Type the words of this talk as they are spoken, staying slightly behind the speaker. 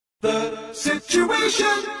situation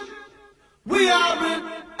we are in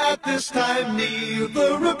at this time,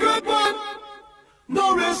 neither a good one,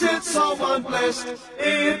 nor is it someone blessed.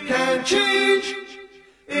 It can change,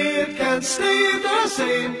 it can stay the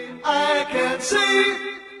same. I can say,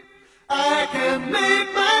 I can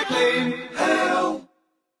make my claim. Help,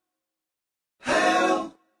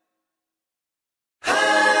 help,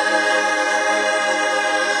 help.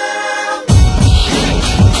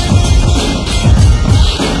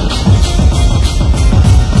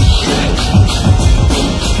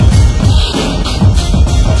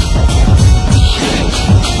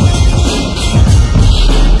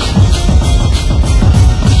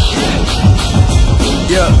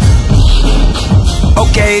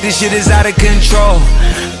 Okay, this shit is out of control.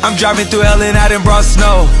 I'm driving through hell and I done brought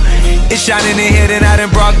snow. It's shining in here and I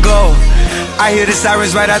done brought gold. I hear the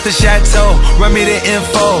sirens right out the chateau. Run me the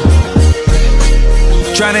info.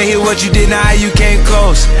 Tryna hear what you did, now how you came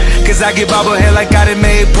close. Cause I get bobblehead like I done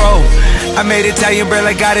made pro. I made Italian bread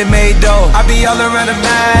like I done made dough. I be all around the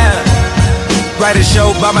map. Write a show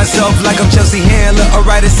by myself like I'm Chelsea Handler, or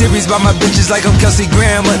write a series by my bitches like I'm Kelsey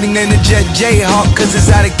Grammer. Nickname the Jet Jayhawk cause it's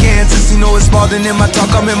out of Kansas. You know it's more than in my talk,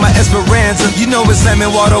 I'm in my Esperanza. You know it's slamming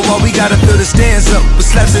water while we gotta fill the stanza with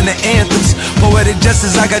slaps in the anthems. Poetic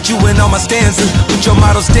justice, I got you in all my stanzas with your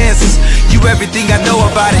model stances. You everything I know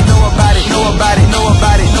about it. Know about it, know about it, know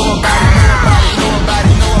about it, know about it, know about it, know about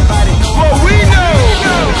it, know about it, know about it. What we know,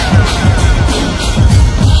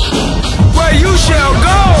 where you shall go.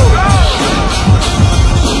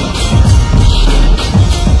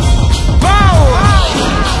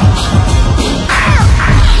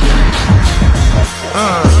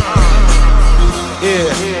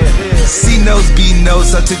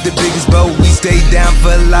 I took the biggest boat, we stayed down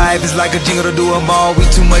for life. It's like a jingle to do them all, we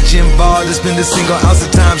too much involved to spend a single ounce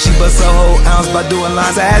of time. She bust a whole ounce by doing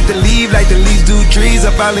lines. I had to leave like the leaves do trees.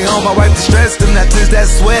 I finally home, I wiped the stress, them not tears,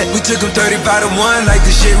 that sweat. We took them 35 to 1 like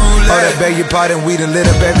the shit roulette. Oh, that beg your pardon, we done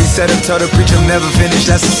lit up every setup. Told the preacher I'm never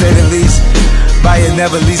finished, that's to say the least. Buy it,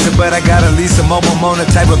 never lease it, but I got at least a mobile Mona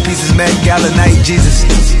type of pieces. Met Gala night, Jesus.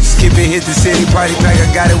 Skip it, hit the city, party pack, I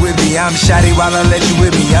got it with me. I'm shoddy while I let you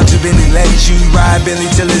with me. I'm too busy let you ride Billy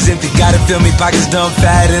till it's empty. Gotta feel me, pockets done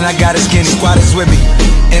fat, and I got a skinny squatters with me.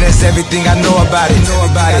 And that's everything I know about it. Know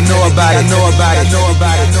about it, know about it, know about it, know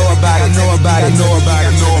about it, know about it, know about it, know about it, know about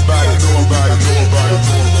it, know about it, know about it, know about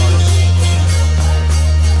it.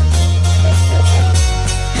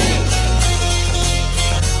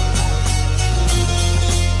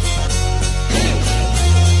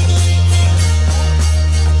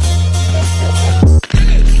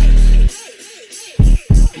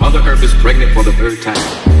 Mother Earth is pregnant for the third time.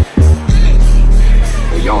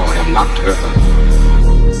 For y'all have knocked her up.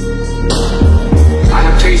 I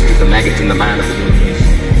have tasted the maggots in the mind of the universe.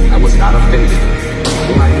 I was not offended.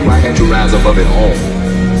 For I knew I had to rise above it all,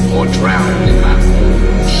 or drown in my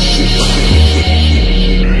own shit.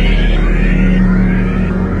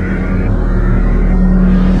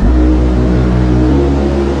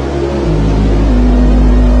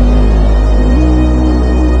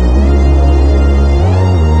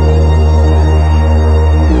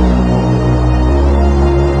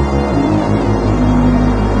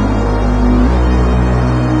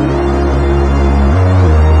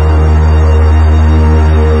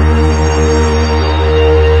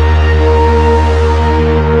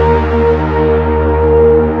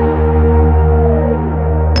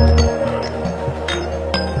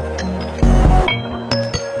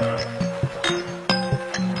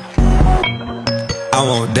 I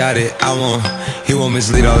won't doubt it, he won't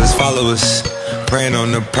mislead all his followers. Praying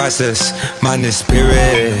on the process, mind and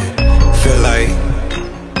spirit. Feel like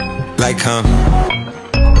I'm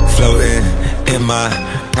floating in my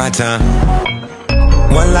prime time.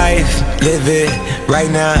 One life, live it right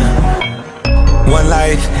now. One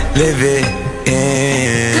life, live it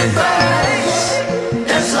in. Goodbyes,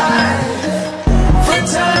 that's life. For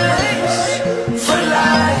times, for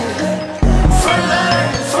life. For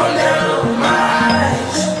life, for now, my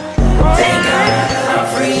eyes. Thank God I'm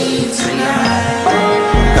free tonight.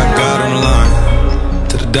 Got God on the line,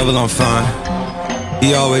 to the devil I'm fine.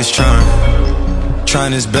 He always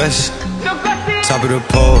trying his best. Top of the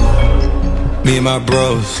pole, me and my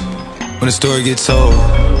bros. When the story gets told,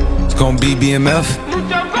 it's gonna be BMF.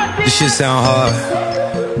 This shit sound hard,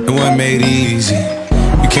 it wasn't made easy.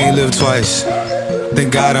 You can't live twice,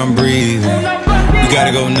 thank God I'm breathing. You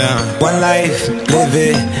gotta go now. One life, live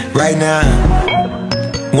it right now.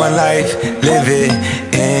 One life, live it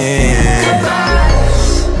in.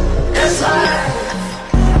 Goodbyes, that's life.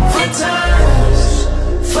 For times,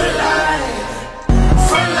 for life.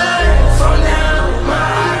 For life, for now,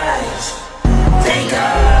 my eyes. Thank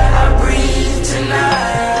God I breathe.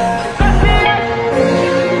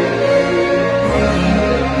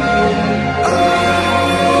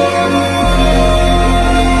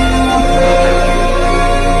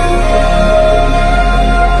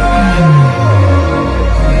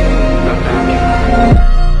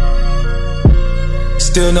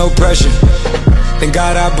 still no pressure. Thank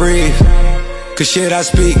God I breathe, cause shit I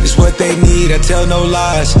speak is what they need. I tell no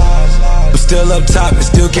lies, I'm still up top and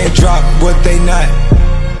still can't drop what they not.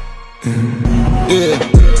 Yeah.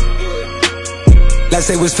 Last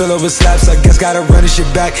day was filled over slaps, I guess gotta run this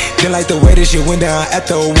shit back. Didn't like the way this shit went down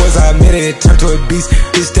after it was, I admit it, it turned to a beast.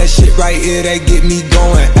 It's that shit right here that get me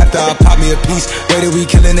going. After I pop me a piece, way that we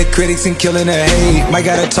killing the critics and killing the hate. Might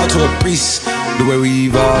gotta talk to a priest. The way we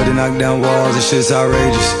evolved and knock down walls, this shit's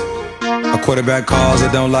outrageous. My quarterback calls, I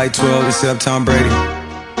don't like 12 except Tom Brady.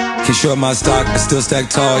 Can't show up my stock, I still stack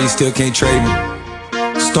tall, you still can't trade me.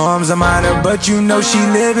 Storms are minor, but you know she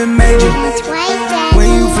living major. That's right, Daddy. When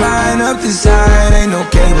you flying up this high, it ain't no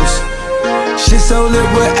cables. Shit so lit,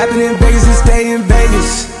 what happened in Vegas and stay in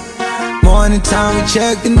Vegas. Morning time, we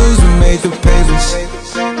check the news, we made the papers.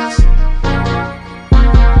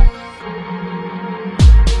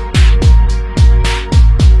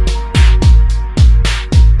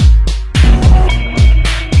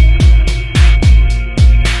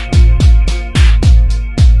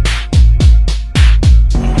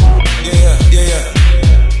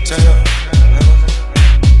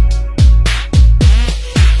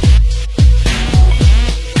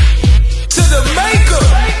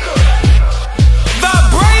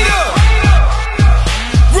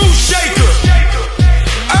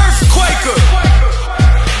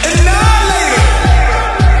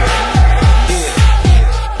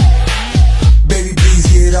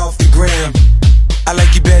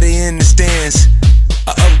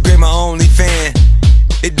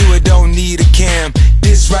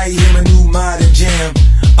 Right here, my new modern jam.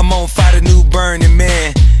 I'm on fire, the new Burning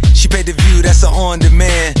Man. She paid the view, that's an on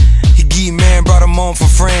demand. He geek man, brought him on for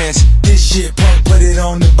friends. This shit punk, put it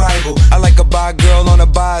on the Bible. I like a bi girl on a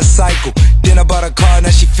bicycle. Then I bought a car, now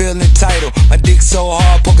she feeling entitled. My dick so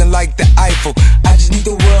hard, poking like the Eiffel. I just need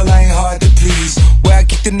the world, I ain't hard to please. Where I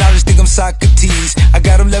keep the knowledge, think I'm Socrates. I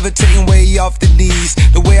got him levitating way off the knees.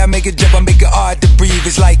 The way I make it jump, I make it hard to breathe.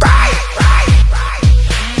 It's like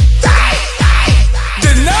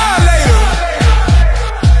Annihilator,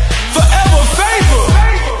 forever favor,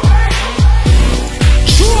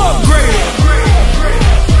 true upgrader,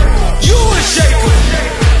 you a shaker,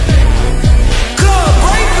 club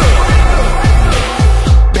breaker.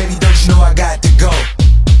 Baby, don't you know I got to go?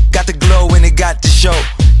 Got the glow and it got to show.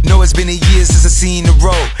 Know it's been a year since I seen the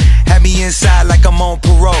road. Had me inside like I'm on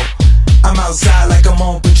parole. I'm outside like I'm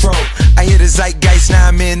on patrol. I hear the zeitgeist, now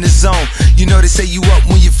I'm in the zone. You know they say you up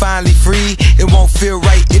when you're finally free. It won't feel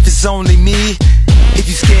right if it's only me. If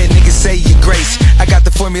you scared, niggas say your grace. I got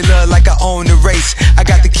the formula like I own the race. I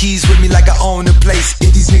got the keys with me like I own the place.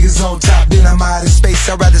 If these niggas on top, then I'm out of space.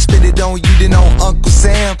 I'd rather spend it on you than on Uncle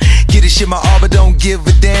Sam. Get this shit my all, but don't give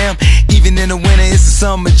a damn. Even in the winter, it's a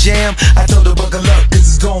summer jam. I told her buckle up, cause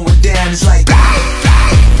it's going down. It's like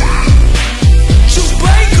Shoe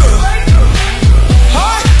breaker,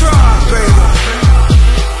 heart throb, baby.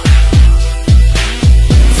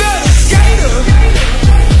 Feather skater,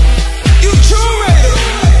 you true raider.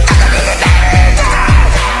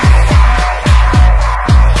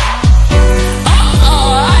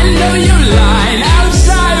 I know you lying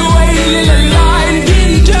outside, waiting in the line,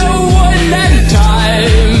 getting to one at a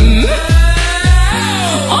time.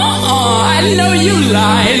 I know you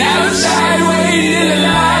lying outside, waiting in the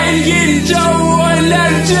line, getting to one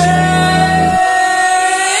at a time.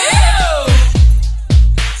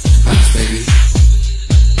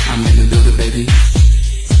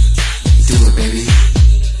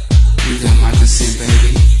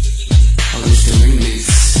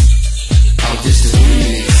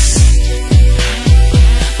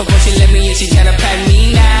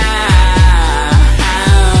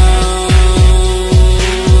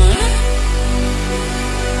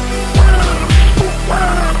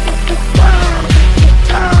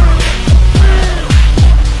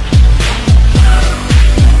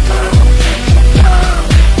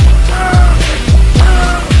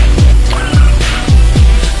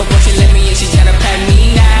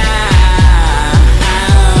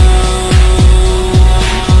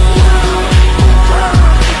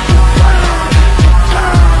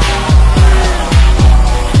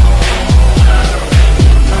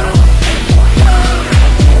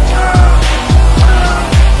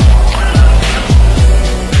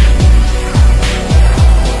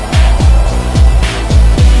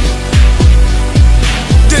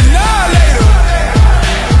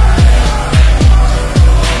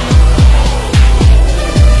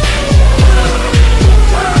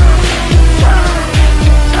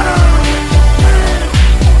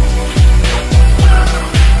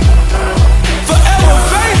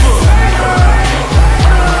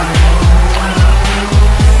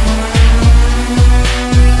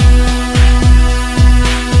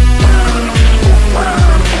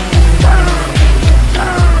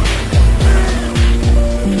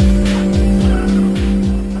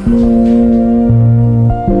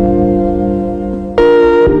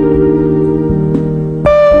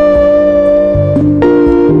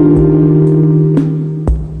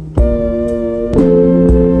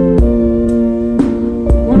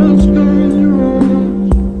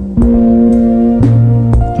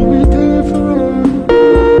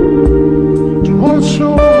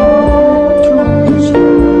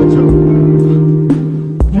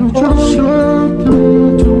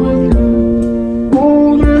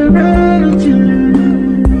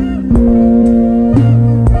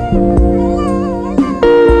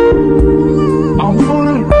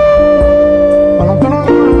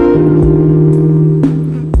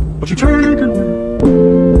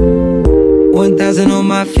 1,000 on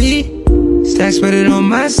my feet, stacks spread it on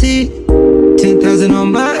my seat, 10,000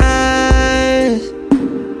 on my eyes.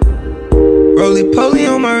 Roly-poly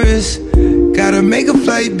on my wrist, gotta make a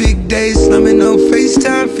flight, big day, slumming no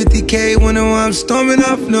FaceTime, 50K, wonder why I'm storming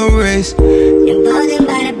off, no race. Emboldened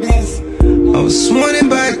by the bliss, I was sworn in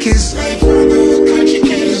by a kiss. Life on the country,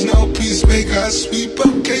 there's no peacemaker, I sweep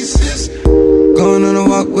up cases. Going on a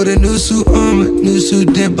walk with a new suit armor, new suit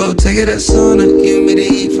Dimpo, take it that sauna.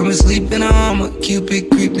 Humidity from a sleep in a armor, Cupid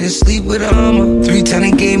creeping sleep with a armor. 3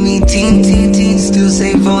 times gave me TNT, still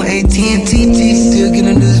same phone AT&T, still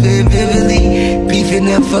getting news very vividly. Beefing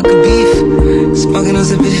that fuck a beef, smoking on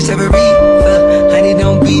some vicious type of reefer. Honey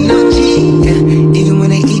don't be no G, yeah. Even when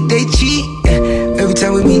they eat they cheat, yeah. Every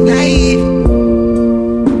time we meet naive.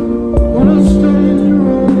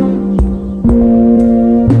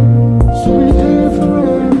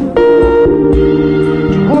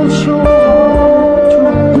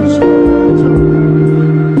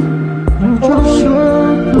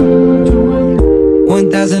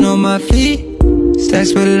 On my feet, stacks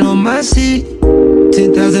spread it on my seat,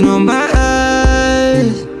 10,000 on my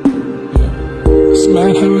eyes. It's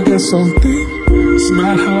mad how I got so deep. It's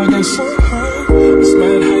mad how I got so high. It's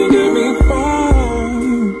mad how you get me high.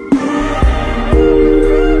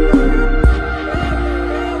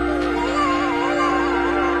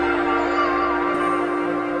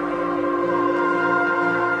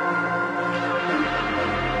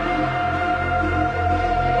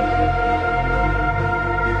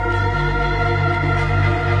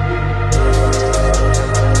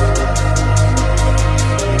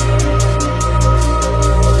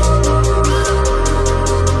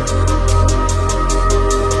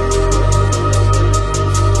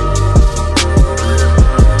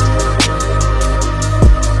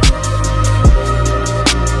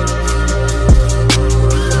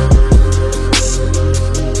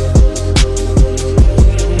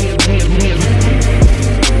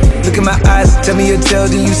 Tell me your tale,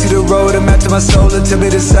 do you see the road? I'm out to my soul, and tell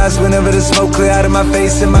me the size. Whenever the smoke clear out of my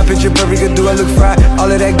face and my picture perfect, or do I look fried? All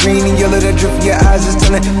of that green and yellow that drip from your eyes is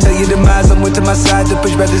telling. Tell your demise, I'm with to my side to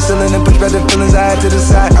push back the ceiling and push back the feelings I had to the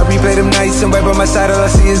side. I replay them nights and right by my side, all I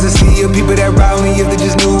see is a sea of people that ride me. If they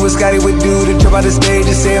just knew what Scotty would do to jump out the stage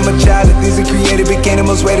and say I'm a child. The things that created became the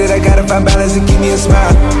most weighted. I gotta find balance and give me a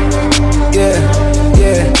smile. Yeah,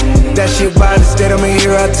 yeah. That shit wild, instead I'm a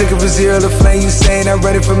hero. I took it from zero to flame. You saying I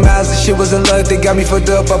run it for miles. The shit wasn't luck, they got me fucked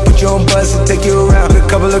up. I put you on bus and take you around. With a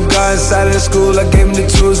couple of guys inside of the school, I gave them the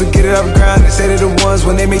tools to get it off the ground. They say they're the ones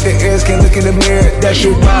when they make their ears can't look in the mirror. That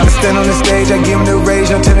shit wild. I stand on the stage, I give them the rage.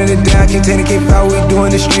 I'm turning it down, can't take it, can't foul. We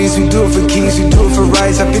doing the streets, we do it for keys, we do it for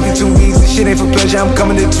rights. I'm 52 weeks, this shit ain't for pleasure, I'm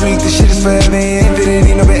coming to tweak. This shit is forever and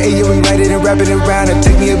infinity. No matter we write it and wrap it around. It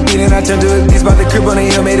take me a beat and I turn to a beast. Bought the crib on the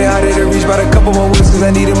hill, made it harder to reach. Bought a couple more weeks cause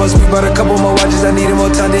I needed more speed. Bought a couple more watches, I needed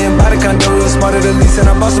more time. Didn't buy the condo, it was smarter to lease. And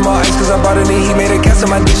I bought some more ice cause I bought it and he made a cast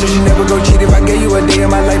on my dish. So she never go cheat. If I gave you a day in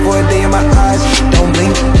my life or a day in my eyes, don't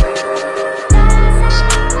blink.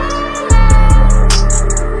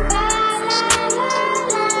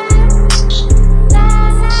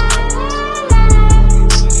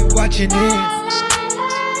 Watching it,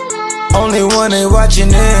 only one ain't watching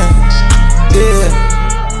it, yeah.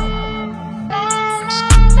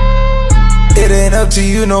 It ain't up to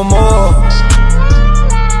you no more.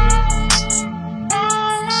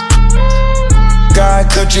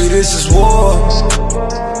 God, country, this is war.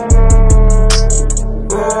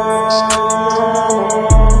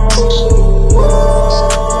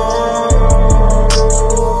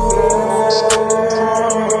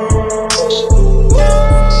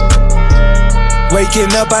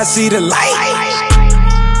 Waking up, I see the light.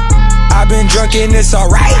 I've been drunk and it's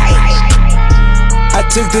alright. I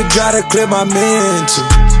took the drive to clear my mental.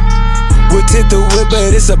 Would tip the whip,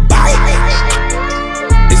 but it's a bite.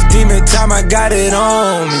 It's demon time, I got it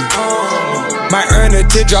on me. Might earn a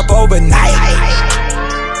teardrop overnight.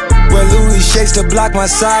 Where Louis shakes to block my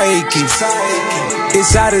psyche.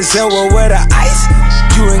 It's hot as hell, well, where the ice?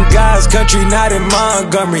 You in God's country, not in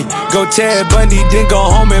Montgomery. Go Ted Bundy, then go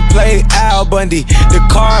home and play Al Bundy. The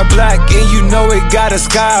car black and you know it got a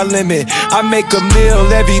sky limit. I make a meal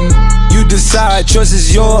every you decide, choice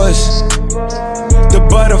is yours. The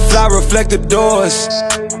butterfly reflect the doors.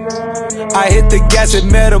 I hit the gas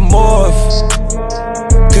and metamorph.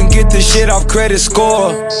 Couldn't get the shit off credit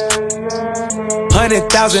score.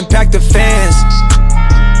 100,000 pack the fans.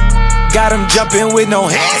 Got them jumping with no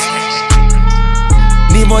hands.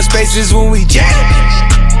 Need more spaces when we jam.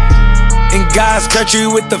 In God's country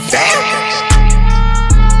with the fam.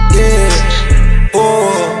 Yeah,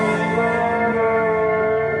 oh.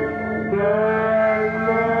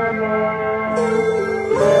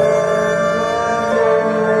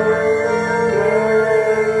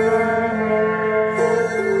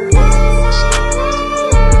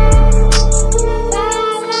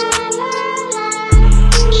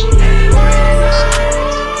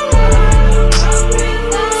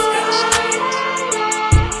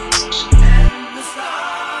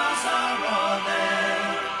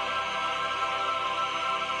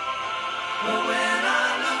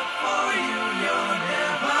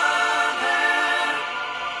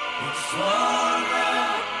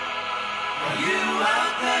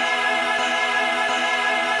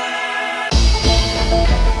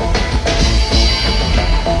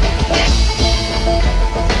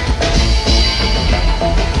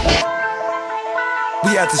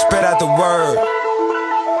 We have to spread out the word.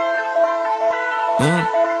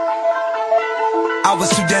 I was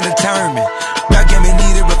too damn determined. Rap game it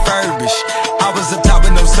needed refurbish. I was up top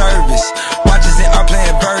with no service. Watches in art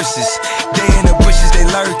playing verses. They in the bushes, they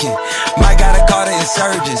lurking. Might gotta call the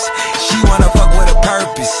insurgents. She wanna fuck with a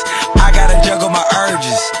purpose. I gotta juggle my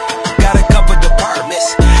urges. Got a couple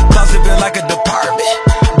departments. Closet built like a department.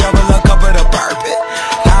 Double a cup of the bourbon.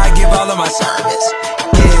 How I give all of my sermons.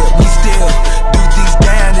 Yeah, we still do things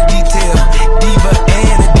down to detail. Diva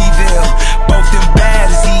and a devil. Both them bad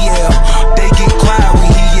as EL. They get quiet when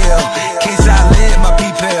he yell. Can't silent my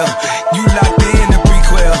people. You locked in the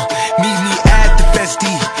prequel. Meet me at the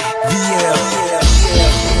Festi VL.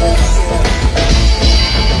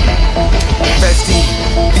 Festi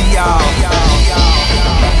VL.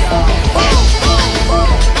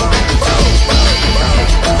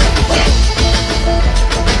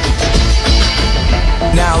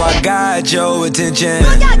 Now I got your attention.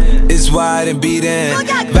 It's wide and beating.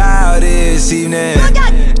 Vow this evening.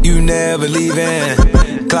 You never leaving.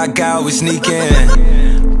 Clock out, we sneaking.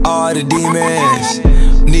 All the demons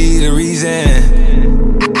need a reason.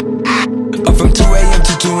 Up from 2 a.m.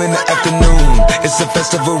 to 2 in the afternoon. It's a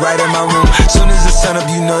festival right in my room. Soon as the sun up,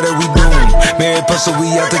 you know that we doomed. Married Puzzle, we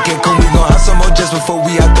out to Cancun. We gon' hustle more just before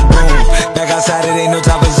we out the room. Back outside, it ain't no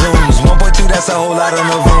time for Zooms. 1.2, that's a whole lot on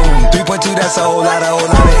the room. 3.2, that's a whole lot of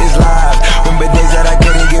it is live. Remember days that I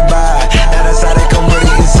couldn't get by. Now that's how they come with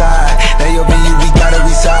it inside. Now your venue, we gotta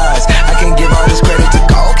resize. I can't give all this credit to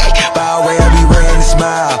Colgate. By the way, I be wearing a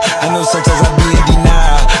smile. I know sometimes I be in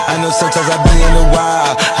denial. I know sometimes I be in the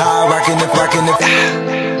wild. How I rockin' it.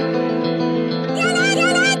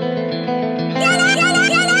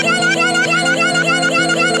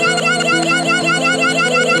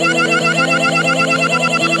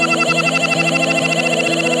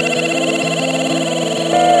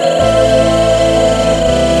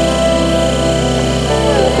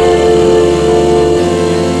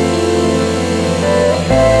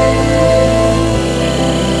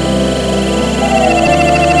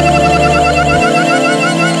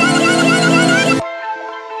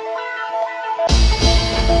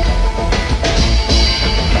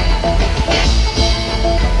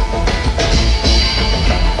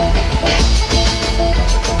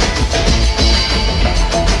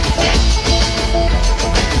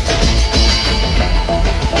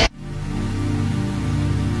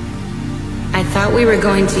 We were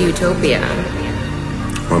going to Utopia.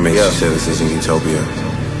 What makes you say this isn't Utopia?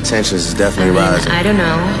 Tensions is definitely rising. I don't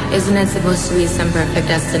know. Isn't it supposed to be some perfect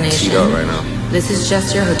destination? Teed up right now. This is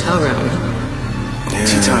just your hotel room. Yeah.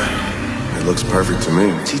 Tea time. It looks perfect to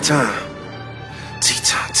me. Tea time. Tea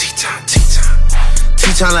time, tea time, tea time.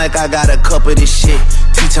 Tea time like I got a cup of this shit.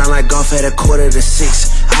 Tea time like golf at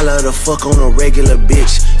 5:45. I love to fuck on a regular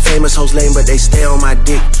bitch. Famous hoes lame, but they stay on my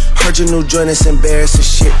dick. Heard your new joint is embarrassing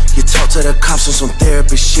shit. You talk to the cops on some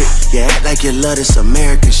therapist shit. You act like you love this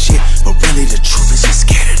American shit, but really the truth is you're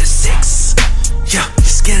scared of the 6. Yeah, you're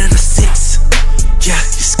scared of the 6. Yeah,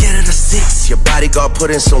 you're scared of the 6. Your bodyguard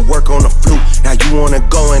put in some work on the flute. Now you wanna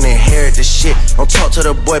go and inherit the shit. Don't talk to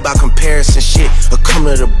the boy about comparison shit, or come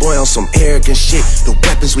to the boy on some arrogant shit. The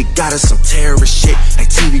weapons we got is some terrorist shit. Like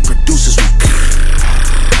TV producers,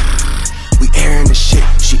 we airing the shit.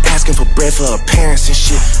 She asking for bread for her parents and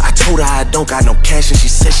shit. I told her I don't got no cash and she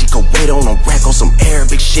said she could wait on a rack on some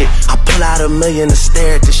Arabic shit. I pull out $1 million to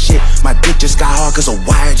stare at the shit. My dick just got hard cause a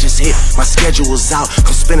wire just hit. My schedule was out,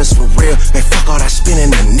 come spin us for real. Man, fuck all that spinning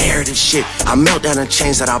the narrative shit. I melt down the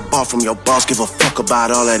chains that I bought from your boss. Give a fuck about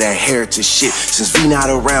all of that heritage shit. Since V not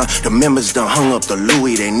around, the members done hung up the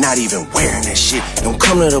Louis. They not even wearing that shit. Don't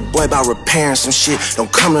come to the boy about repairing some shit.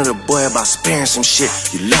 Don't come to the boy about sparing some shit.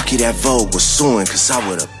 You lucky that Vogue was suing, cause I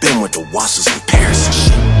would've been with the Wassers in Paris and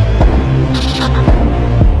shit.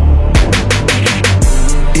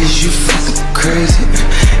 Is you fucking crazy?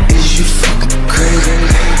 Is you fucking crazy?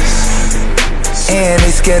 And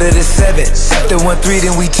they scared of the 7. After 1-3,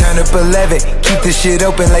 then we turn up 11. Keep the shit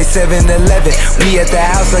open like 7-Eleven. We at the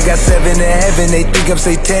house, I got 7 to heaven. They think I'm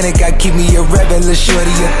satanic, I keep me a rebel. Lil'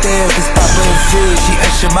 shorty a therapist, Papa and Sid. She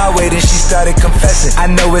ushered my way, then she started confessing.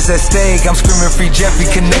 I know it's at stake, I'm screaming free Jeffrey.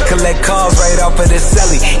 Connect, collect calls right off of the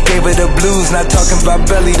celly. Gave her the blues, not talking about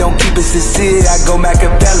belly. Don't keep it sincere, I go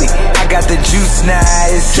Machiavelli. I got the juice now,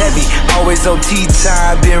 it's heavy. Always on tea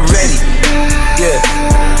time, been ready. Yeah.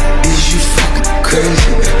 Is you fucking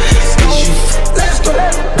crazy? Is you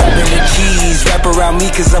grabbing the keys, wrap around me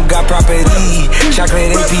cause I'm got property.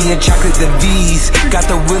 Chocolate AP and chocolate the V's. Got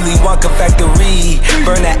the Willy Wonka factory.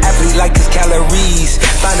 Burn that athlete like it's calories.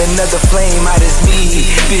 Find another flame out as me,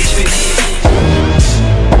 bitch.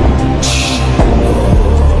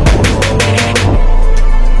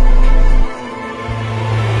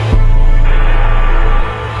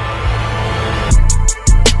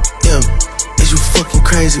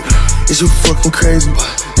 Crazy? Is you fucking crazy?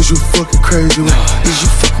 Is you fucking crazy? Is you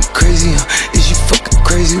fucking crazy? Is you fucking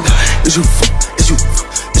crazy? Is you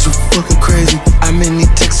fucking crazy? I met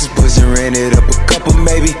these Texas boys and ran it up a couple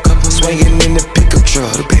maybe. Swinging in the pickup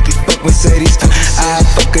truck, the baby fuck Mercedes. I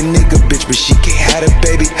fuck a nigga bitch, but she can't have a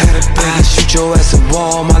baby. I shoot your ass at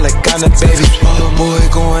Walmart like I'm a baby. Little boy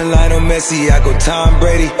going Lionel Messi, I go Tom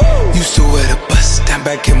Brady. Used to wear the bust down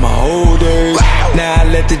back in my old days. Now I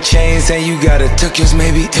let the chains hang, you gotta tuck yours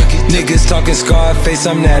maybe. Niggas talking Scarface,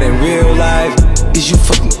 I'm not in real life. Is you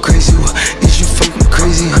fucking crazy? Is you fucking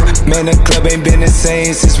crazy? Man, the club ain't been the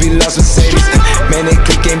same since we lost Mercedes. Man, they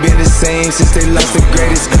clique ain't been the same since they lost the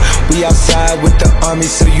greatest. We outside with the army,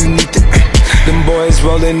 so you need to. Them boys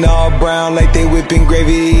rolling all brown like they whipping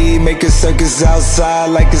gravy. Make a circus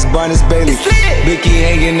outside like it's Barnes Bailey. Vicky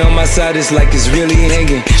hanging on my side, it's like it's really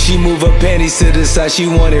hanging. She move her panties to the side, she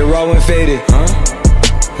want it raw and faded.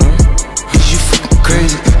 Is you fucking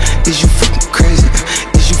crazy? Is you fucking crazy?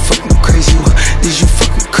 Is you fucking crazy? Is you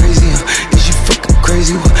fucking crazy? Is you fucking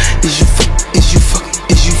crazy? Is you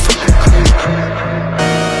fucking crazy?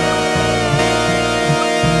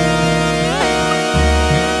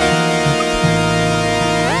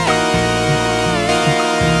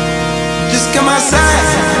 Just come outside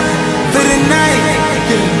for the night.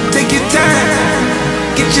 Take your time,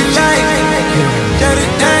 get your life. Shut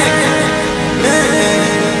it down.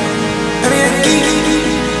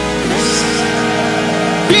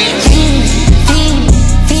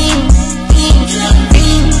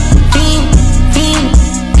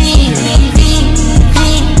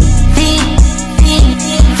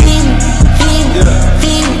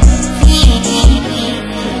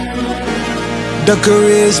 The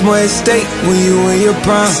career's more at stake when you in your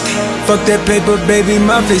prime. Fuck that paper, baby,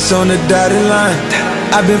 my face on the dotted line.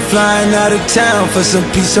 I've been flying out of town for some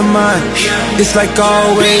peace of mind. It's like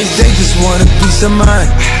always, they just want a peace of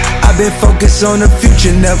mind. I've been focused on the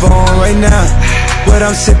future, never on right now. What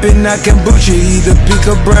I'm sipping, I kombucha, either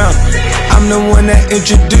pink or brown. I'm the one that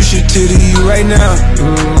introduced you to the you right now.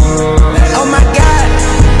 Oh my God,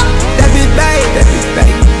 that be babe.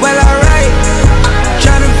 Well, alright,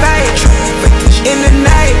 tryna fight in the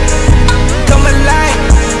night, come alive.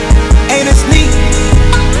 Ain't it sneak?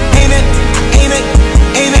 Ain't it?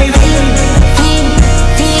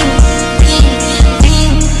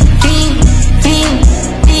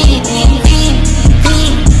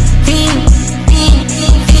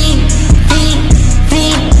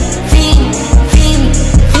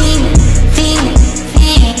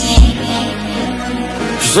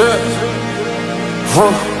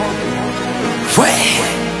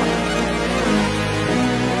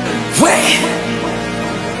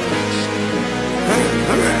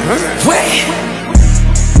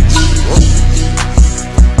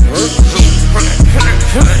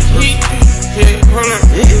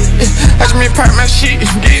 Watch me pop my shit,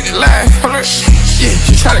 get it live, hold up. Yeah,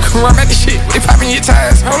 you try to come around at the shit, they popping your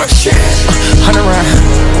tires, hold up. Shit, 100 round,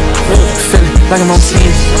 feeling like I'm on 10.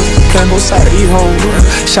 Playing both sides of these hoes,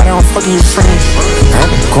 shot out on fucking your friends. I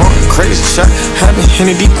been going crazy, shot, I been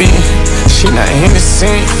in the deep end. She not in the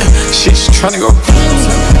scene, she just tryna go.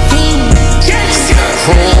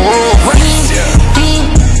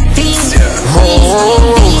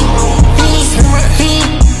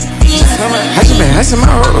 I just been hustling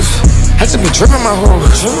my hoes, I just been dripping my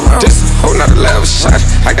hoes. This whole nother level shot,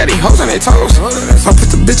 I got these hoes on their toes. I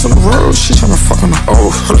put the bitch on the road, she tryna fuck on the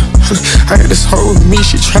old. I got this hoe with me,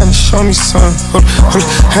 she tryna show me some.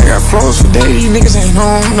 I got flows for days, niggas ain't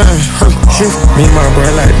on nothing. Me and my bro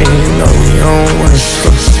like they ain't know we on one.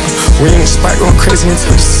 We in the spot going crazy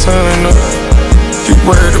until the sun up. You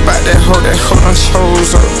worried about that hoe done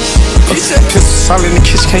chose up. Pistol solid in the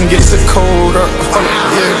kitchen, can't get the cold up.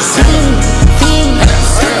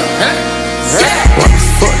 What the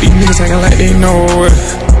fuck, these niggas acting like they know it.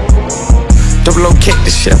 Double O kick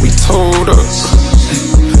the shit we told up.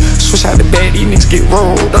 Switch out the bag, these niggas get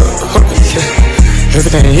rolled up.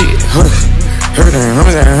 Everything hit, everything,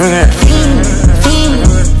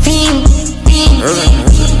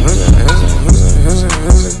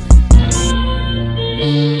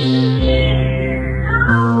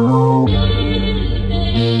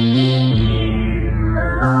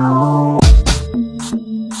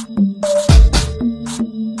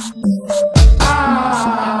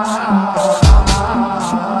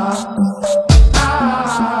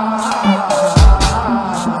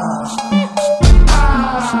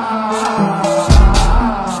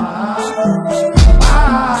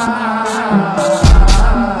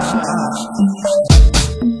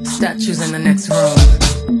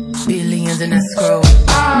 funds in escrow.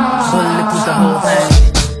 Bulletproof the whole thing.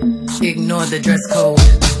 Ignore the dress code.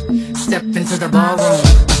 Step into the ballroom.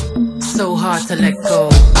 So hard to let go.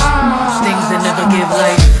 Things that never give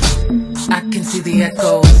life. I can see the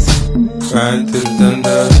echoes. Riding through the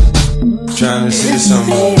thunder, trying to see the sun. It's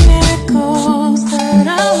the echoes that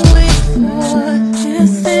I wait for.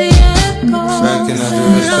 It's the echoes Backing out the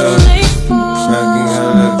that rest I up. wait for. Backing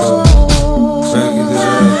out the echoes. Backing through the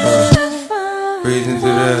echoes. Breathing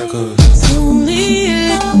through the echoes. It's only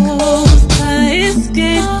echoes I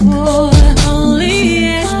escape for. Only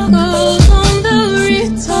echoes on the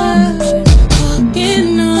return. Walking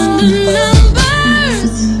on the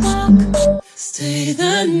numbers. Stay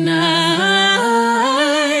the night.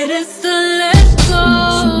 It's the let go.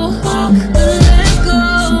 The let go.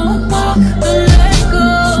 The let go.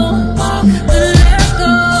 The let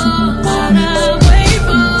go. What I wait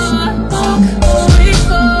for. Wait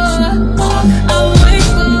for. I wait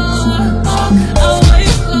for. I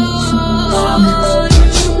wait for.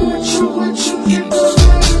 What you get the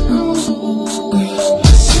go.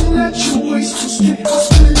 Listen at your waist to stay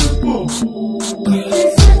hospitable.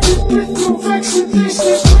 Infected with no vaccine, they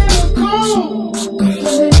stay critical.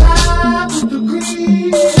 They hide with the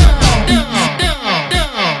green.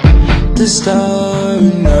 The starry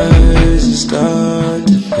nights start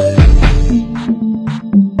to fade.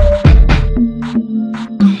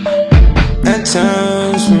 At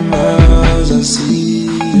times from miles I see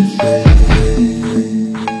your face.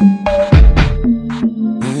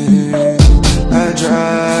 I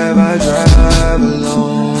drive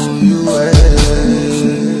along your way.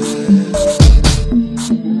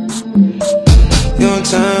 Your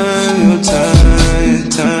time, you take.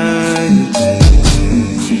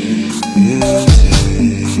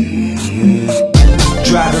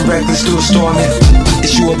 Driving reckless through a storm.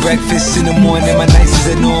 It's you a breakfast in the morning. My nights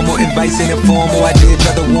is normal, advice ain't informal. I did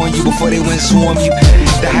try to warn you before they went swarm you.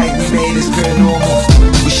 The hype we made is paranormal.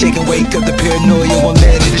 We shake and wake up the paranoia. Won't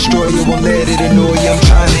let it destroy you, won't let it annoy you. I'm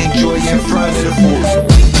trying to enjoy you in front of the fool.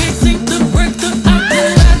 Can't seem to break the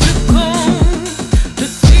ideological. To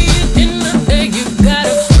see it in the air, you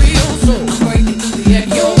gotta free your soul. Breaking through the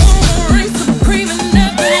echo. You wanna reign supreme and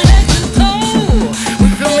never let you go. We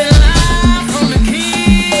filming live from the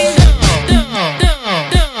kingdom.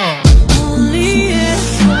 Only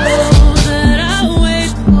echoes that I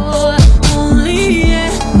wait for. Only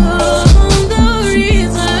echoes on the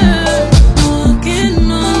return. Walking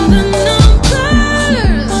on the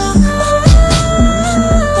numbers.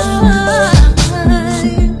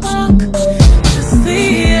 It's the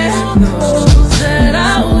echoes that I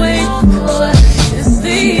wait for. It's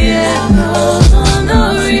the echoes on the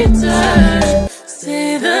return.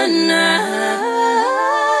 Stay the night.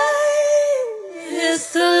 It's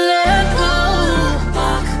the let go.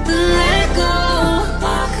 The let go.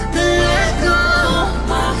 The let go.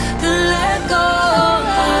 The let go.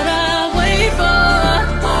 What I wait for.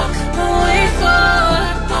 I wait for.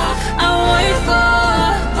 I wait for.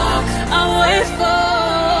 I wait for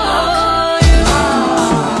you.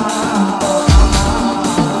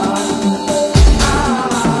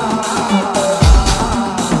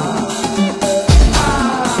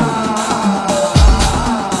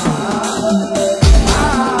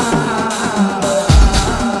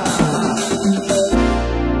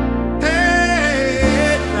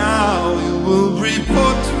 Hey, now you will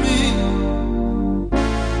report to me.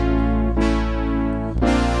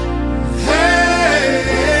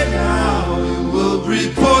 Hey, now you will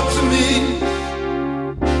report to me.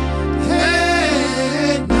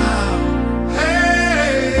 Hey, now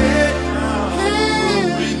you will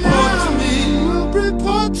report to me.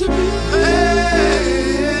 Report to me.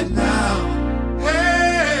 Hey, now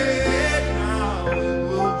you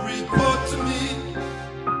will report to me.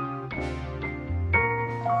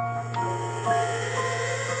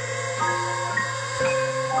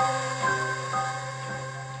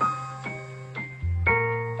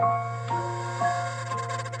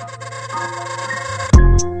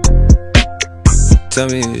 Tell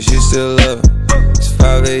me, is you still up? It's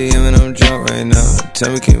 5 a.m. and I'm drunk right now. Tell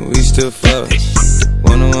me, can we still fuck?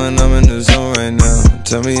 101, I'm in the zone right now.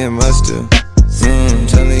 Tell me, am I still?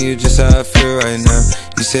 Telling you just how I feel right now.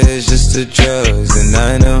 You say it's just the drugs, and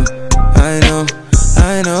I know.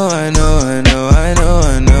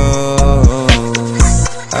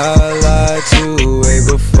 I lied to you way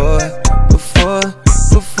before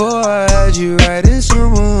I had you right in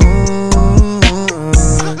some room.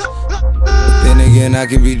 Then again, I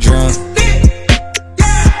can be drunk.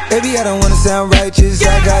 Baby, I don't wanna sound righteous.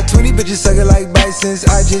 I got 20 bitches sucking like bisons.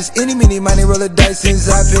 I just any, mini, money, roll a dice since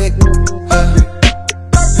I pick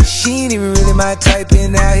she ain't even really my type.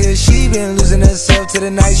 And out here she been losing herself to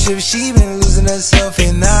the night shift. She been losing herself,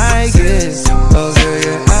 and I get it. Oh girl,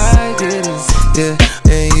 yeah, I get it. Yeah,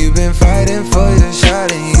 and you been fighting for your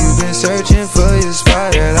shot, and you been searching for your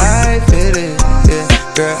spot. Girl, I fit it. Yeah,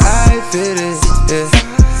 girl, I fit it. Yeah.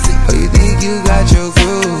 Oh, you think you got your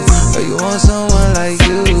groove? Or you want someone like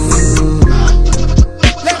you?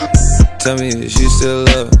 Tell me, is you still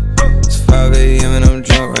up? It's 5 a.m. and I'm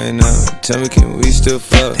drunk right now. Tell me, can we still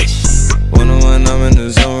fuck? 101, I'm in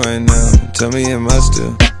the zone right now. Tell me, am I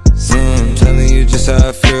still? I'm telling you just how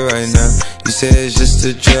I feel right now. You say it's just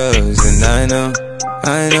the drugs, and I know,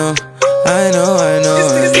 I know, I know, I know,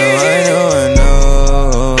 I know, I know, I know.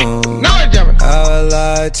 I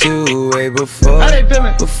lied to you way before.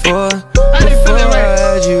 Before I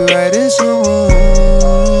had you right in some rooms.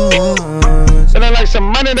 Like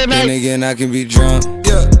some money tonight. Then again, I can be drunk.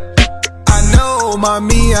 Yeah, I know,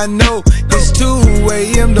 mommy, I know. It's 2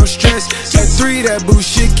 a.m., don't stress. At 3, that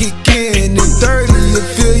bullshit kick in. And 30, you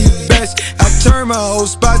feel your best. I turn my whole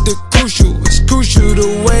spot to crucial. It's crucial the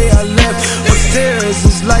way I left. Upstairs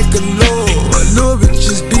is like a little bit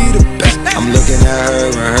just be the best. I'm looking at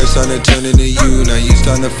her and her starting to turn into you. Now you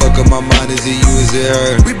starting to fuck up my mind. Is it you, is it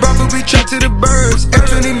her? We probably trapped to the birds.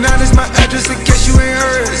 F29 is my address in case you ain't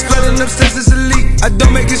heard. It's flooding upstairs, it's a leak. I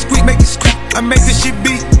don't make it squeak, make it squeak. I make this shit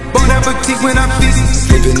beat. Bon appetit when I'm busy.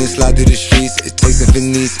 Slipping and slide through the streets. It takes a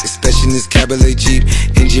finesse, especially in this cabaret Jeep.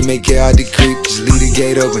 Engine make it hard to creep. Just leave the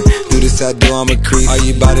gate open. Through the side door, I'm a creep. Are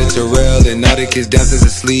you by the Terrell? And all the kids downstairs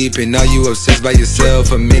asleep. And are you obsessed by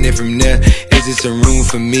yourself? A minute from there, is this a room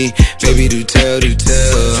for me? Maybe do tell, do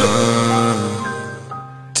tell.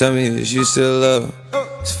 Tell me, is you still up?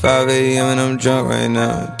 It's 5 a.m. and I'm drunk right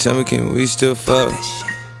now. Tell me, can we still fuck?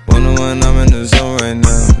 101, I'm in the zone right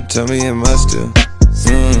now. Tell me, am I still?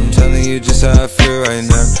 Telling you just how I feel right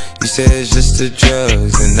now. You say it's just the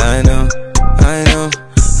drugs, and I know, I know,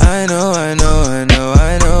 I know, I know, I know,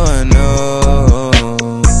 I know, I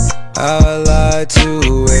know. I lied to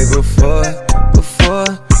you way before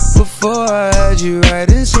I had you right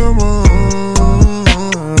in some rooms.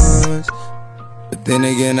 But then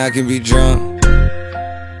again, I can be drunk.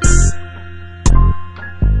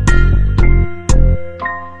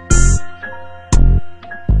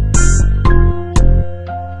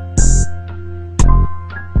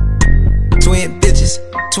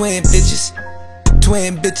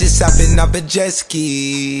 Twin bitches hopping off a jet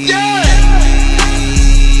ski. Yeah!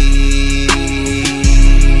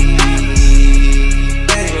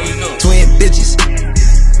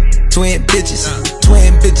 Twin bitches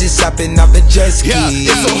hopping off a jet ski. Yeah,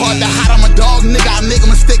 it's so hard to hide, I'm a dog, nigga, I make a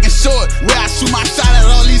mistake and short. Where I shoot my shot at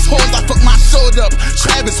all these hoes, I fuck my shoulder up.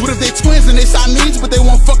 Travis, what if they twins and they Siamese, but they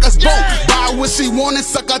won't fuck us both? Buy what she want and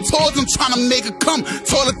suck her toes, I'm tryna make her come.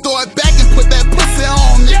 Told her throw it back and put that pussy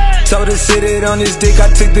on me. Told her sit it on this dick, I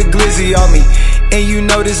took the glizzy on me. And you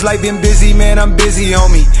know this life been busy, man, I'm busy on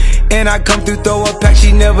me. And I come through, throw a pack,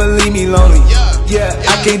 she never leave me lonely. Yeah,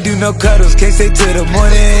 I can't do no cuddles, can't stay till the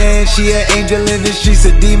morning. She an angel in the streets,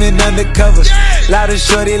 a demon undercover. Loud and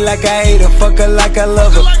shorty like I hate her, fuck her like I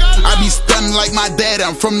love her. I be stunning like my dad,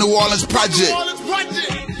 I'm from New Orleans Project.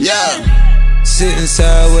 Yeah. Sitting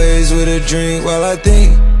sideways with a drink while I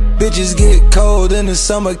think. Bitches get cold in the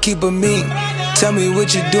summer, keep a meat. Tell me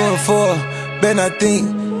what you doing for, bet I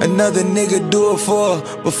think. Another nigga do it for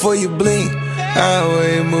before you blink.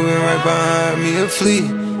 Highway moving right behind me a fleet.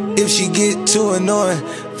 If she get too annoying,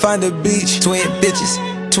 find a beach. Twin bitches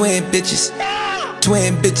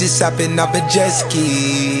hopping off a jet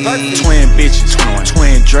ski. Twin bitches,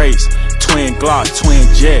 twin Drakes, twin Glock, twin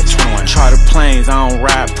jets. Charter planes, I don't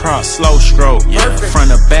ride props, slow stroke. Front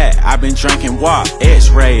to back, I been drinking WAP,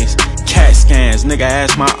 X-rays, CAT scans, nigga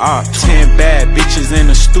ask my op. 10 bad bitches in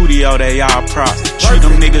the studio, they all props. Treat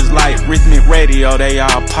them niggas like rhythmic radio, they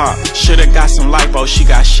all pop. Shoulda got some lipo, she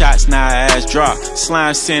got shots, now her ass drop.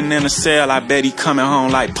 Slime sitting in a cell, I bet he coming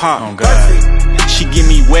home like pop. Oh God. She give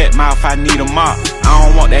me wet mouth, I need a mop. I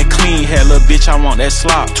don't want that clean hair, little bitch, I want that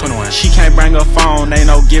slop. 21. She can't bring her phone, ain't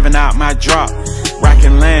no giving out my drop.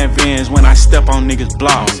 Rockin' land vans when I step on niggas'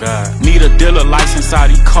 blocks. Oh need a dealer license, all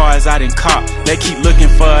these cars I done cop. They keep looking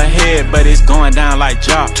for a head, but it's going down like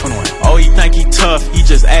Jock. 21. Oh, he think he tough, he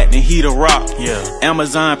just acting, he the rock. Yeah.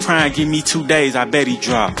 Amazon Prime, give me 2 days, I bet he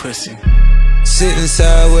drop. Pussy. Sitting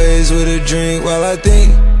sideways with a drink while I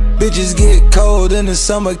think. Bitches get cold in the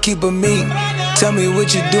summer, keep a meat. Tell me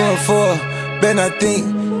what you doing for, bet I think.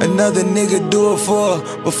 Another nigga do it for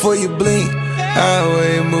before you blink.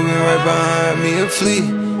 Highway moving right behind me a fleet.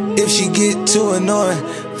 If she get too annoying,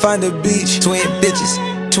 find a beach. Twin bitches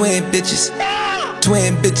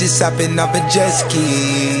hopping off a jet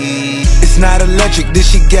ski. It's not electric, this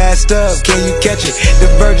she gassed up, can you catch it? The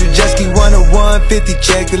Virgil jet ski 10150,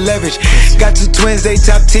 check the leverage. Got two twins, they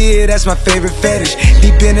top tier, that's my favorite fetish.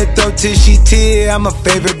 Deep in the throat till she tear, I'm a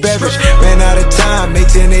favorite beverage. Ran out of time,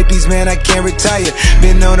 18 APs, man, I can't retire.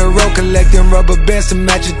 Been on the road collecting rubber bands to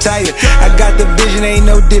match a tire. I got the vision, ain't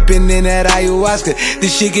no dipping in that ayahuasca.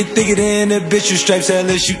 This shit get thicker than the bitch with stripes,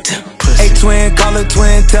 LSU. Hey twin, call her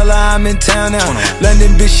twin, tell her I'm in town now.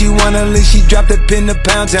 London bitch, she wanna leave, she dropped a pin to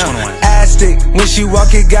Pound Town. Astic, when she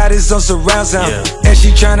walk it got it on surround sound. And she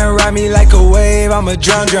tryna ride me like a wave, I'm a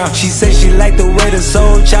drown. She say she like the way the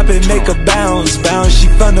soul chop it make her bounce. She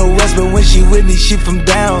from the west, but when she with me, she from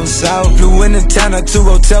down south. Flew into town, not to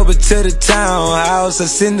hotel, but to the townhouse. I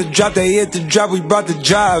send the drop, they hit the drop, we brought the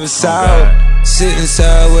drivers out. Sitting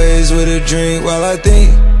sideways with a drink while I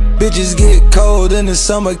think. Bitches get cold in the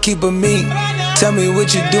summer, keep a meat. Tell me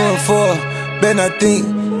what you doing for, bet I think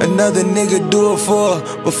another nigga do it for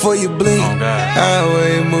before you blink.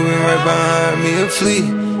 Highway moving right behind me a fleet.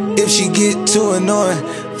 If she get too annoying,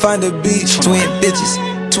 find a beach. Twin bitches,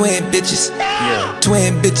 twin bitches,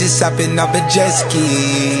 twin bitches hopping off a jet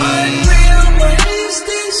ski. Unreal, what is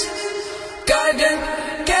this? God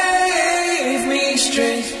gave me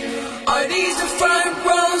strength. Are these the front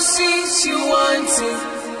row seats you wanted?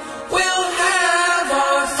 We'll have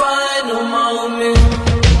our final moment.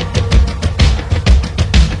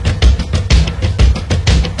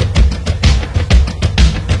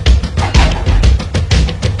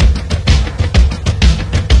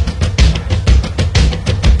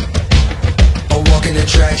 A walking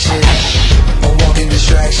attraction, a walking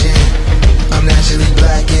distraction. I'm naturally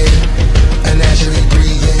blackened, I'm naturally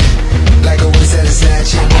breathing like a waste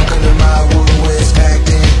satisfaction. Welcome to my world where it's packed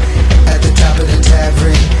in. At the top of the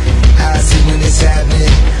tavern, I see when it's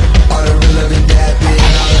happening. All the real love and dapping,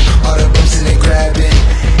 all the bumps and the grabbing.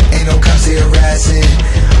 Ain't no cops here harassing.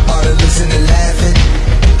 All the looks and the laughing.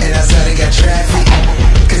 And outside they got traffic,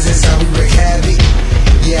 cause that's how we wreak havoc.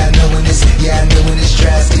 Yeah, I know when it's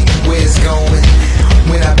drastic, where it's going.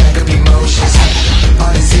 When I back up emotions,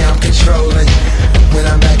 honestly I'm controlling. When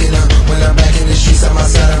I'm back in the streets, I'm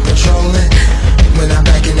outside, I'm patrolling. When I'm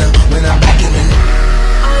back in the I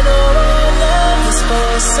know our love is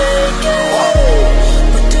forsaken,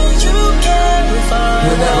 but do you care if I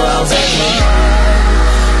whenever I'm back in,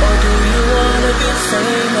 or do you wanna be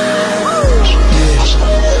famous?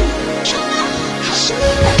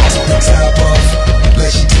 Took the top off,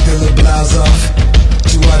 like she took the little blouse off.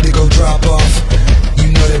 Too hard to go drop off. You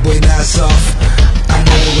know that boy not soft. I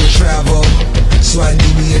know that we travel, so I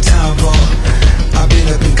need me a time bomb. I've been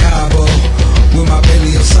up in Cabo with my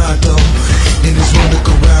belly of Santo. In this world, look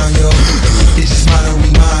around, yo. It's just mano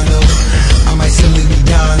we mano. I might sell it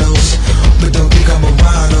McDonald's, but don't think I'm a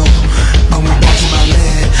rhino. I went back to my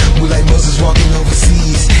land, we like Moses walking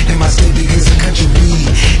overseas. And my state big as a country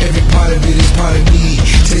weed. Every part of it is part of me.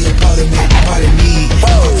 Tell your parliament, part of me.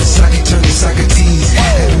 Off the socket, turn to Socrates.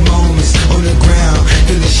 Having moments on the ground,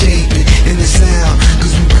 feel it shaping in the sound.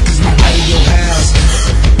 Cause we right in your house,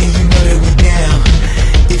 and you know that we down.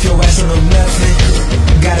 If your ass don't know nothing,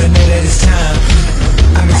 gotta know that it's time.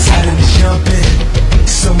 I'm excited to jump in,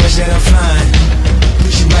 so much that I'm flying.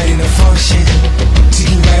 Put you right in the function,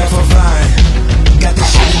 take you right off a vine. Got the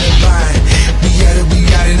shit in the vine, we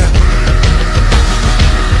got it up.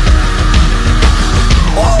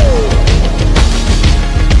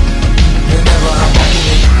 Whenever I'm back in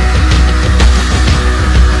it.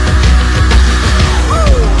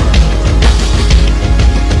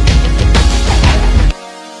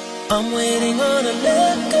 I'm waiting on a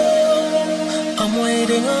let go. I'm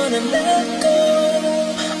waiting on a let go.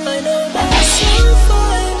 I know myself,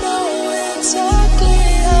 I know it's okay.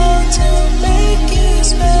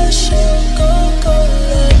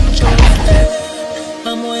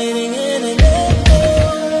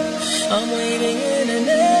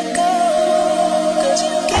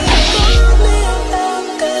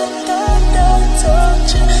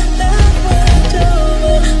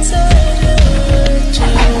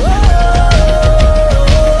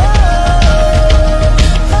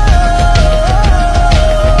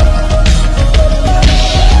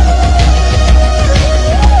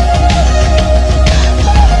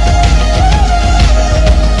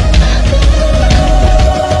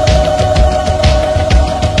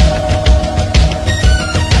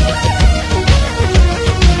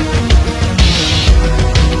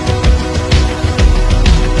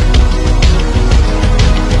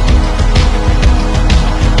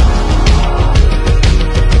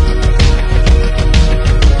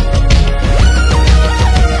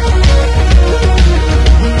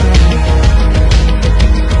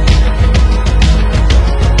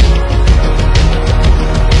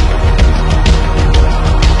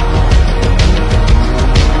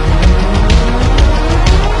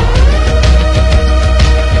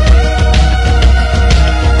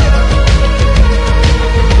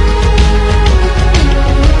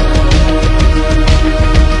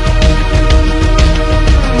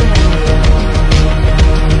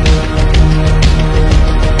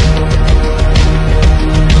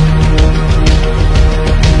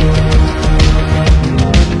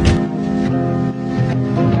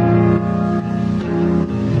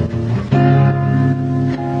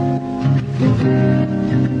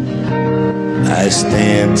 I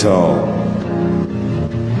stand tall.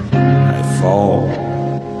 I fall.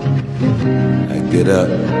 I get up.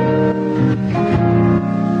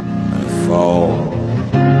 I fall.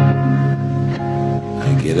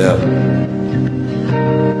 I get up.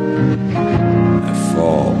 I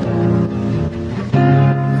fall.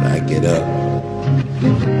 But I get up.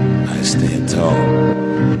 I stand tall.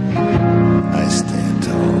 I stand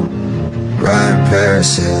tall. Riding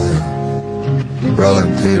parasail,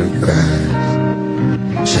 rolling through the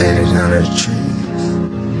grass, shaded under the trees.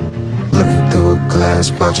 Looking through a glass,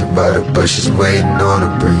 watching by the bushes, waiting on a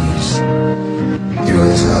breeze. You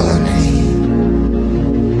was all I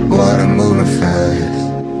need. Water moving fast,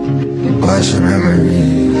 watching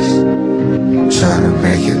memories, trying to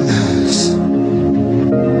make it last.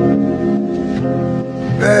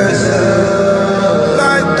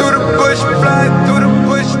 Flying through the bush, flying through the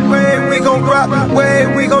bush. Way we gon' rock, way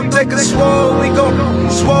we gon' take a swole. We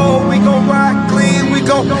gon' rock clean. We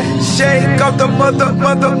gon' shake off the mother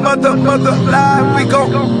lie. We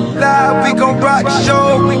gon' rock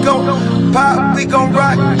show. We gon' pop, we gon'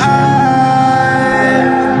 rock.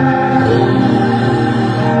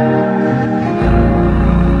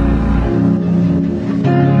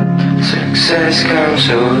 Success comes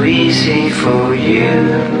so easy for you.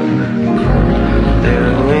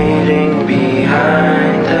 They're waiting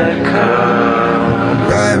behind the car.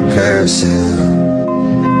 Riding parasail,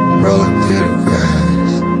 rolling through the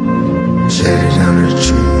grass, shaded under the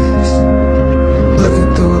trees. Looking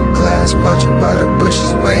through a glass, watching by the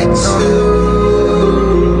bushes, waiting on it.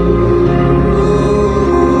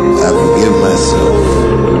 I forgive myself.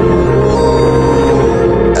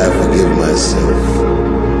 I forgive myself.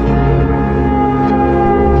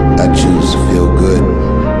 I choose to feel good.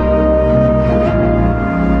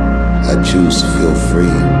 I choose to feel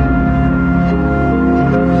free.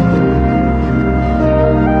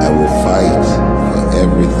 I will fight for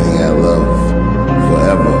everything I love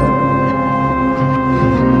forever.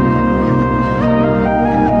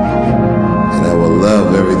 And I will love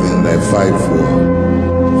everything that I fight for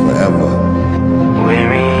forever. With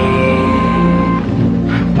me,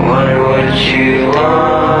 wonder what you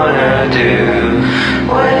wanna do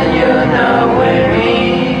when you're not with me.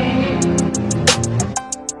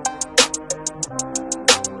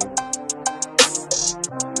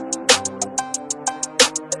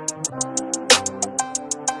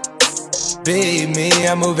 Be me,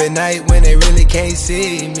 I move at night when they really can't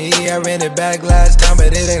see me. I ran it back last time, but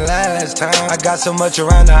it ain't last time. I got so much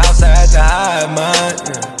around the house, I had to hide mine.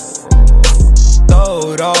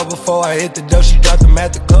 Throw it all before I hit the door, she dropped them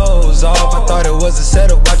at the clothes off. I thought it was a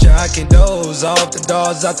setup, watching I can doze off. The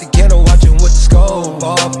dogs out the kennel, watching with the scope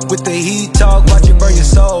off. With the heat talk, watching burn your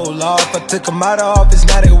soul off. I took them out of office,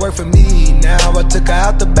 now they work for me now. I took her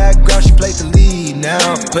out the background, she played the lead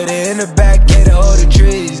now. Put her in the back, gate to hold the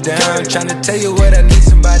trees down. Tryna tell you what I need,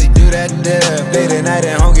 somebody do that there. Late at night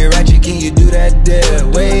and hungry, ratchet, can you do that there?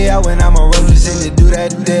 Way out when I'm a roller, send to do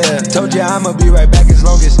that there. Told ya I'ma be right back as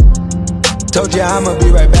long as. Told ya I'ma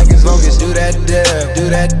be right back as long as. Do that there, do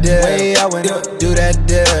that there. Way out when do that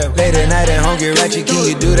there. Late at night and hungry, ratchet, can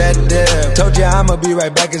you do that there? Told ya I'ma be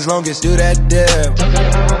right back as long as. Do that there.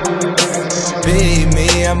 Be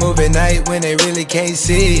me, I move at night when they really can't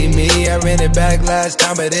see me. I ran it back last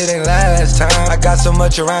time, but it ain't last time. I got so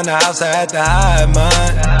much around the house, I had to hide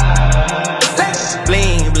mine.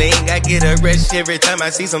 Bling, bling, I get a rush every time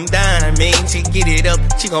I see some diamonds. She get it up,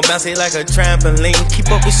 she gon' bounce it like a trampoline.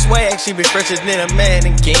 Keep up with swag, she be fresher than a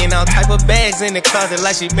mannequin. All type of bags in the closet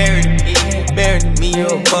like she married me. Married me,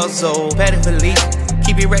 a boss, so patty for leak.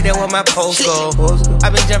 Keep it right there with my post go. I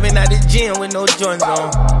been jumping out the gym with no joints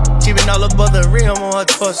on. She been all above the rim on her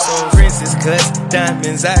torso. Princess cuts,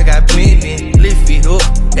 diamonds, I got plenty. Lift it up,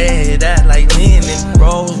 head out like linen.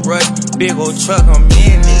 Rolls Royce, big old truck, I'm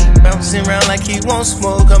in it. Bouncing around like he won't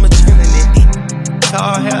smoke, I'm a chillin' it.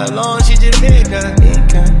 Tall hair long, she just made her.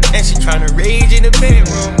 And she tryna rage in the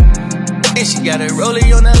bedroom. And she got a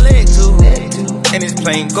rollie on her leg too. And it's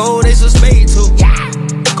plain gold, it's a spade too.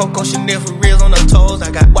 Coco Chanel for reals on her toes. I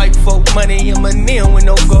got white folk money in my nail with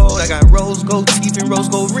no gold. I got rose gold teeth and rose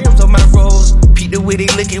gold rims on my rolls. Pete the way they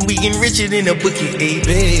looking, we getting richer than a bookie. Be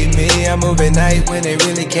me, I move at night when they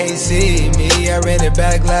really can't see me. I ran it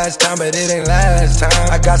back last time, but it ain't last time.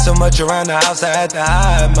 I got so much around the house, I had to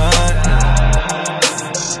hide mine.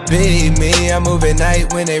 Be me, I move at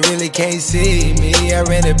night when they really can't see me. I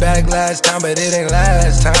ran it back last time, but it ain't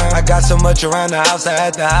last time. I got so much around the house, I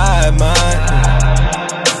had to hide mine.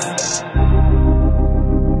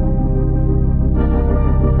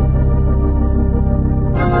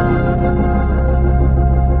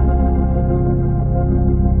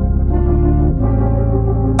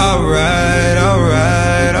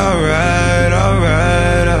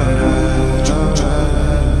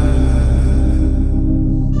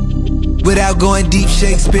 going deep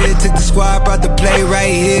Shakespeare. Took the squad, brought the play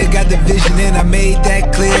right here. Got the vision and I made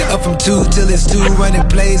that clear. Up from 2 till it's 2, running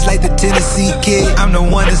plays like the Tennessee Kid. I'm the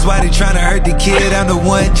one, that's why they tryna hurt the kid. I'm the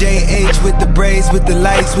one, JH with the braids, with the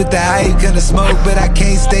lights, with the hype. Gonna smoke, but I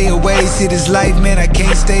can't stay away. See this life, man, I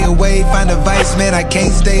can't stay away. Find a vice, man, I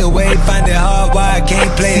can't stay away. Find it hard, why I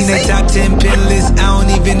can't play. Seen they top 10 pin list, I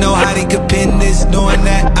don't even know how they could pin this. Knowing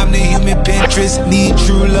that I'm the human Pinterest. Need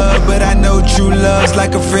true love, but I know true love's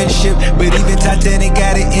like a friendship. But even Titanic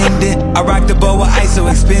got it ending. I rock the boat with ice so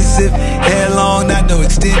expensive. Hair long, not no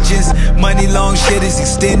extensions. Money long, shit is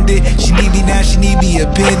extended. She need me now, she need me a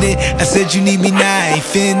pendant. I said you need me now, I ain't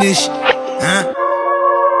finished. Huh?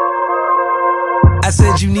 I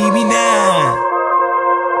said you need me now.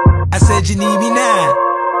 I said you need me now.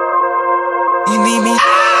 You need me.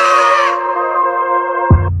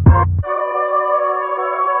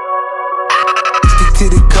 Stick to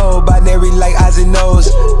the code, binary like eyes and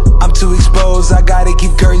nose. I'm too exposed, I gotta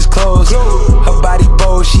keep curtains closed. Her body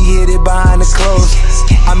bold, she hid it behind the clothes.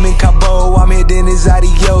 I'm in Cabo, I'm hitting his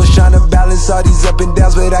adios. Tryna balance all these up and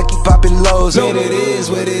downs, but I keep popping lows. Man, it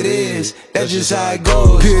is what it is, that's just how it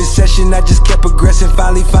goes. Pure session, I just kept progressing,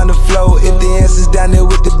 finally found the flow. If the answer's down there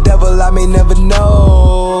with the devil, I may never know.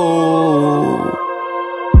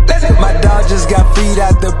 My dog just got freed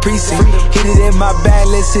out the precinct. Hit it in my bag,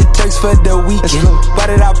 let's hit Turks for the weekend. Why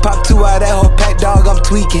did I pop 2 out of that whole pack, dog? I'm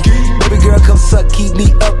tweaking. Baby girl, come suck, keep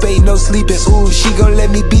me up, ain't no sleeping. Ooh, she gon' let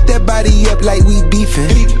me beat that body up like we beefing.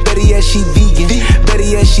 Better yet, she vegan. Better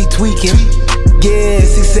yet, she tweaking. Yeah,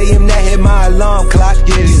 6 a.m. that hit my alarm clock.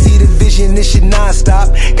 You see the vision, this shit non-stop.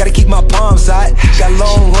 Gotta keep my palms hot. Got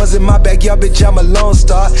long horns in my backyard, bitch, I'm a lone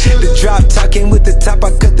star. The drop top came with the top,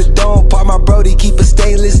 I cut the dome part. My brody keep a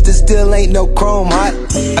stainless, there still ain't no chrome hot.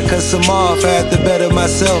 I cut some off, I had to better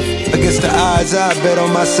myself. Against the odds, I bet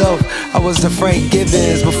on myself. I was the Frank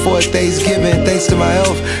Givens before Thanksgiving, thanks to my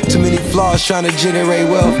health. Too many flaws trying to generate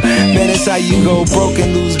wealth. Man, that's how you go broke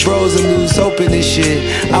and lose bros and lose hope in this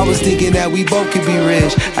shit. I was thinking that we both could be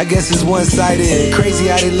rich, I guess it's one-sided. Crazy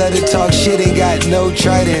how they love to talk shit and got no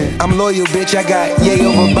trident. I'm loyal, bitch, I got yay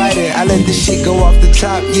over Biden. I let this shit go off the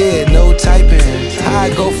top, yeah, no typing. How I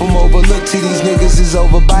go from overlooked to these niggas is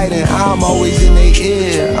overbiting. How I'm always in their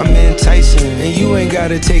ear, I'm enticing. And you ain't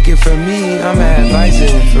gotta take it from me, I'm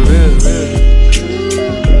advising, for real.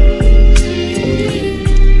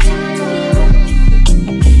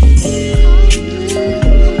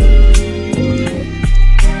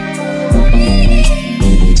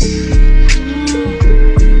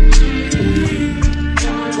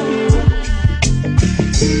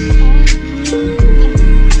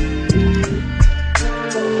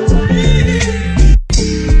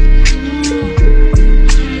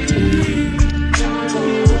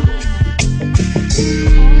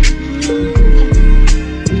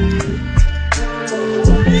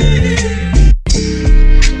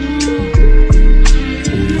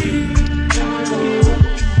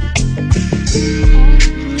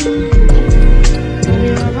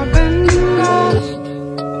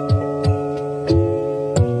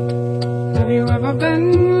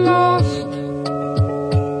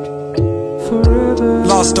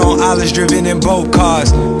 Lost on islands, driven in both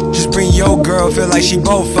cars. Just bring your girl, feel like she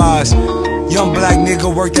both ours. Young black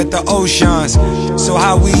nigga worked at the oceans. So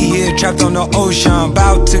how we here, trapped on the ocean.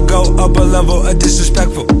 About to go up a level of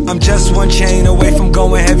disrespectful. I'm just one chain away from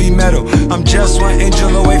going heavy metal. I'm just one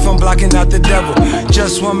angel away from blocking out the devil.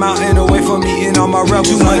 Just one mountain away from eating all my rebels.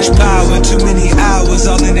 Too much power, too many hours.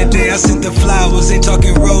 All in a day I sent the flowers. Ain't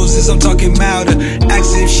talking roses, I'm talking milder.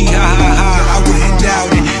 Asked if she ha ha ha, I wouldn't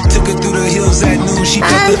doubt it. Took her through the hills at noon, she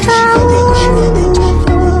felt the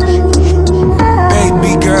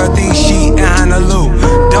baby girl thinks she in Honolulu.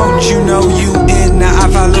 Don't you know you in the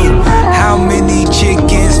Afalu? How many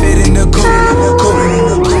chickens fit in the coop?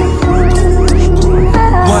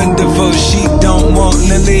 Wonderful, she don't want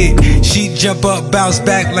the lid. She jump up, bounce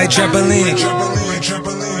back like trampoline.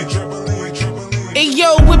 Hey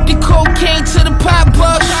yo, whip the cocaine to the pop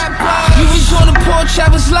box. You was on the porch, I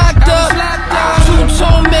was locked up.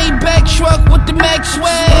 Two-tone Maybach truck with the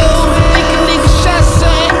Maxwell. Think a nigga shot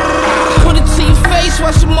something. Put it to your face,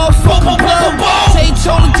 watch the motherfucker blow. Tay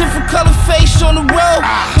told a different color face on the road.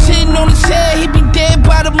 Sitting on his head, he be dead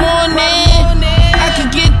by the morning. I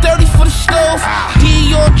could get 30 for the stove.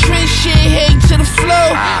 Dior trench shit, hate to the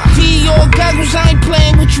flow. Dior goggles, I ain't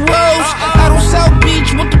playing with your rose. Out on South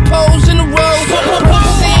Beach with the poles in the road.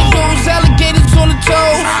 Seeing those alligators on the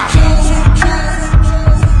toes.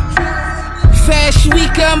 Fashion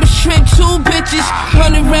week, I'ma strip 2 bitches.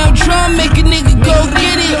 100 round drum, make a nigga go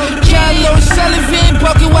get it. John Lord Sullivan,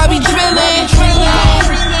 bucket while we drilling.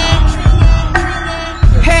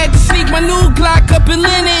 Had to sneak my new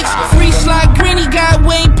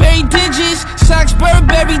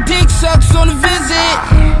on a visit.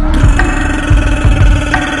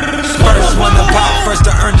 First one to pop, first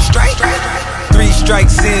to earn the strike. 3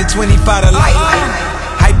 strikes in, 25 to life.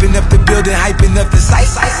 Hyping up the building, hyping up the site.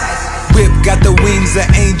 Whip got the wings of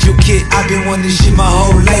Angel Kit. I've been wanting this shit my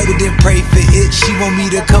whole life, but didn't pray for it. She want me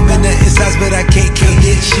to come in the insides, but I can't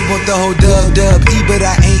it. She want the whole dub-E, but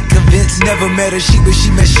I ain't convinced. Never met her, but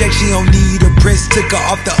she met Shaq. She don't need a prince. Took her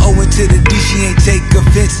off the O into the D, she ain't take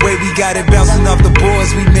offense. Way we got it bouncing off the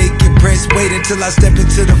boards, we make it prince. Wait until I step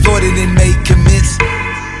into the floor, then make commence.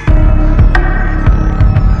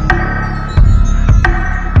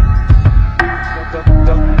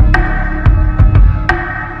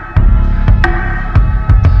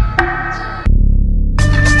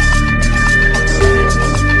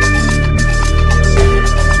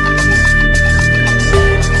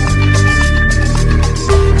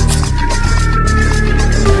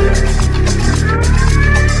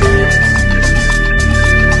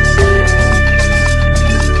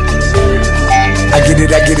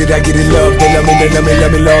 I get it, love, they love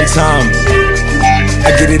me long time.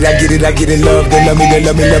 I get it, love, they love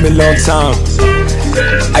me long time.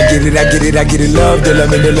 I get it, love, they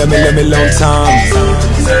love me long time.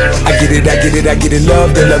 I get it,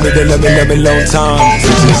 love, they love me long time.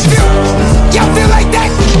 Y'all feel like that?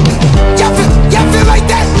 Y'all feel like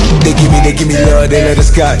that? They give me love, they love the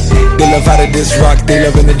sky. They love how to disc rock, they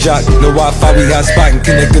loving the jock. No Wi-Fi, we hot spot and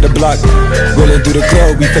connect to the block. Rolling through the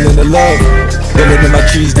club, we feeling the love. Rolling in my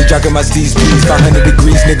trees, they jocking my steez, please. 500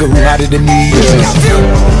 degrees, nigga, who hotter than me? Yeah.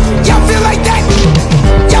 Y'all feel like that?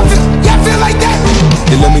 Y'all feel like that?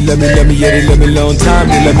 They love me, yeah, they love me long time.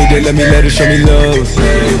 They love me, let it show me love.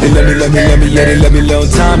 They love me, yeah, they love me long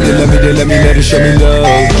time. They love me, let it show me love.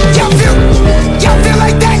 Y'all feel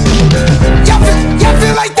like that? Y'all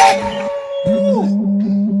feel like that?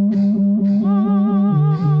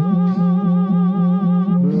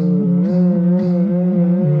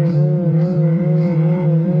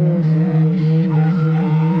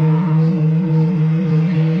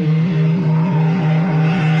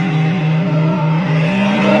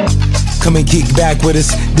 Come and kick back with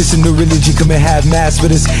us. This a new religion, come and have mass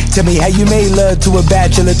with us. Tell me how you made love to a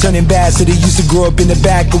bachelor, turn ambassador. Used to grow up in the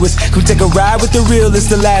back of us. Come take a ride with the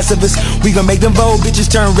realest, the last of us. We gon' make them bold bitches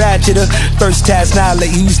turn ratcheter. First task, now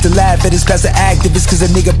let you used to laugh at us. Past the activists, cause a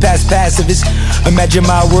nigga past pacifist. Imagine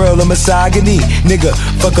my world of misogyny. Nigga,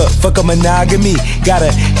 fuck a monogamy. Got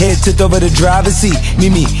a head tipped over the driver's seat.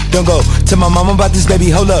 Mimi, don't go tell my mama about this,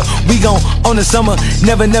 baby, hold up. We gon' own the summer.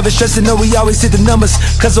 Never stressing, no, we always hit the numbers.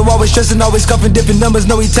 Cause I'm always stressing, always cuffing different numbers.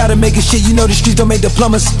 No, we tired of making shit, you know the streets don't make the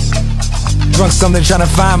plumbers. Drunk something trying to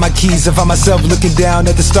find my keys. I find myself looking down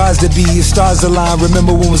at the stars that be. If stars align,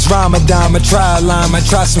 remember when it was Ramadan. I try a line, I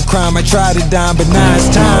try some crime, I try to dime. But now it's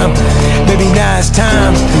time, baby, now it's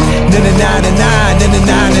time. Na-na-na-na-na,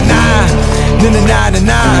 na-na-na-na-na,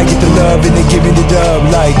 na-na-na-na-na. I get the love and they give me the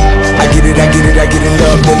dub. Like, I get it, love.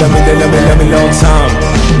 They love me long time.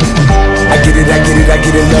 I get it, love.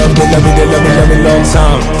 They love me long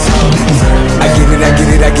time. I get it,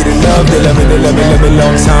 love. They love me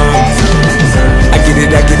long time. I get it,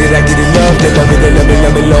 love. They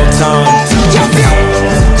love me long time.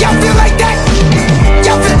 Y'all feel like that?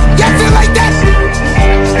 Y'all feel like that?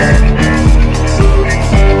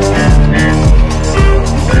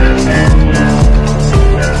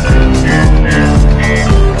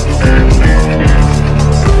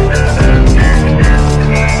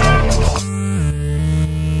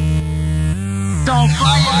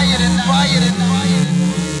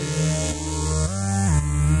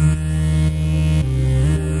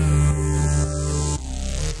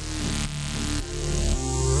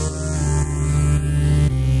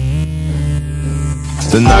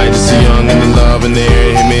 The night is too young and the love in the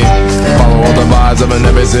air hit me. Follow all the vibes of an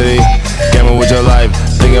every city. Gamble with your life,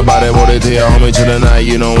 think about it, hold it to your homie to the night.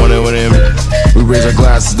 You don't want it with him. We raise our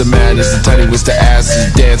glasses to madness, the tiny whisk to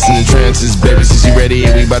asses, dancing in trances. Baby, since you ready,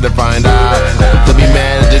 we about to find out. They'll be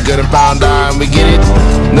mad at the good and found out, and we get it.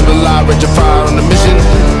 Never lie, regified on the mission.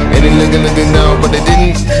 And they looking now, but they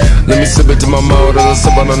didn't. Let me sip it to my mouth, and I'll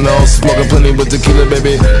sip on the nose. Smoking plenty with tequila,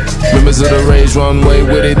 baby. Members of the rage, run way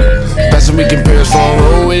with it. Passion we compare, strong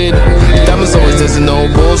roll with it. Diamonds always dancing, no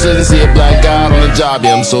bullshit. And see a black guy on the job,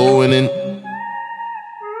 yeah, I'm so winning.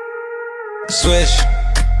 Switch,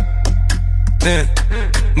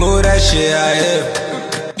 move that shit out here.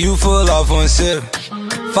 You full off one sip,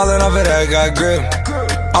 falling off of that got grip.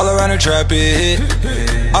 All around the trap it hit,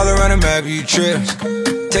 all around the map you trip.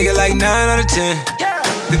 Take it like 9 out of 10.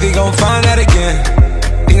 Think they gon' find that again.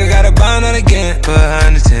 Think I gotta bind that again.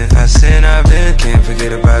 Behind the tent, I sin, I've been. Can't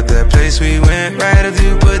forget about that place we went. Right after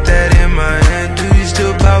you put that in my hand. Do you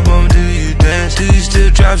still pop on? Do you dance? dance? Do you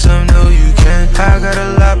still drop some? No, you can't. I got a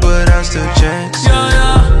lot, but I still change.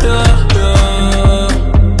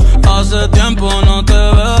 Hace tiempo no te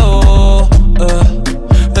veo,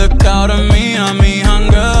 es que ahora es mía mi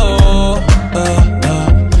jangueo,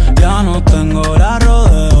 ya no tengo la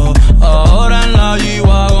rodeo, ahora en la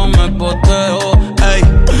G-Wagon me poteo, ey,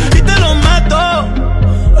 y te lo meto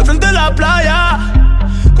al frente de la playa,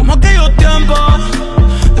 como aquellos tiempos,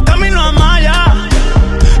 de camino a Maya,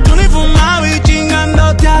 tú ni fumabas y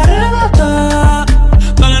chingándote arrebata,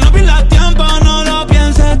 dale no pierdas tiempo, no lo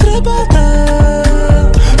pienses, trépate.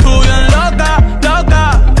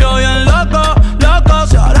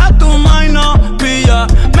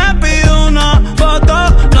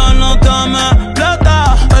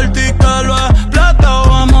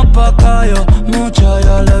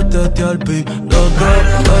 Al piloto,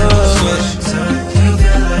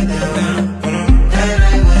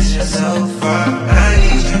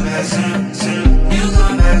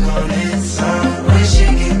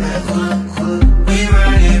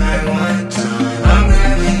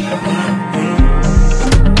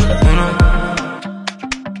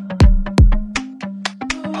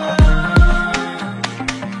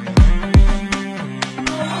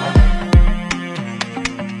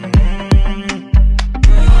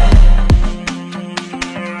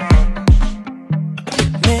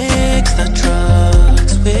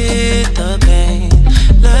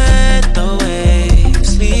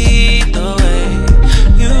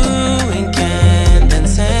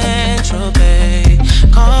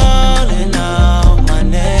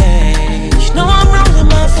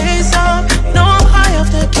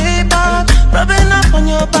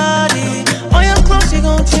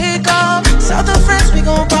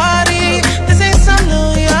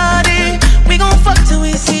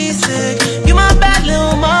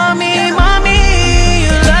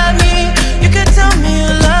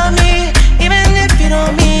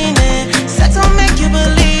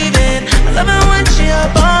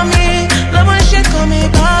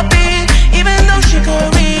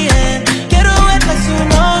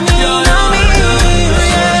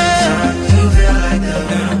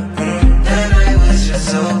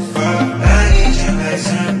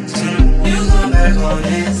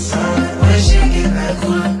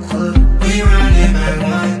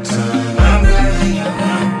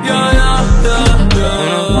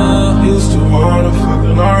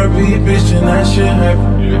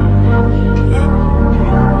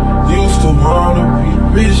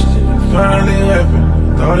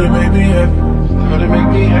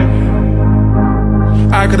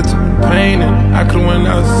 I could've took the pain and I could've went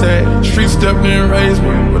outside. Street stepped in, raised me,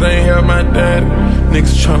 but I ain't have my daddy.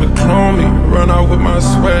 Niggas tryna clone me, run out with my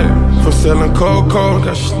swag. From selling cold,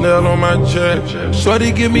 got Chanel on my jack.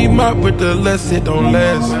 Shorty give me mop, but the less it don't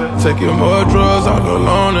last. Taking more drugs all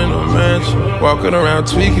alone in a mansion. Walking around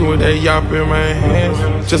tweaking with that yop in my hands.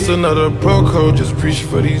 Just another pro code, just preaching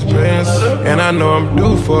for these bands. And I know I'm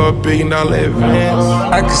due for $1 billion advance.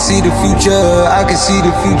 I can see the future, I can see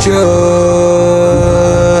the future.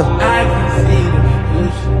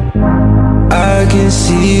 I can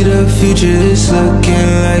see the future, it's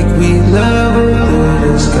looking like we level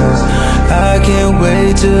the skies. I can't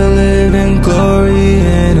wait to live in glory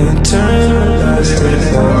and eternal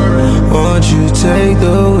life. Won't you take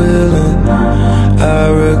the wheel and I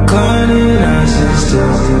recline and I sit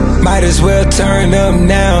still. Might as well turn up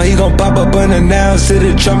now, he gon' pop up unannounced to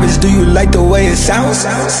the trumpets. Do you like the way it sounds?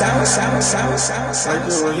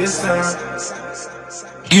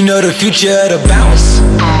 You know the future of the bounce.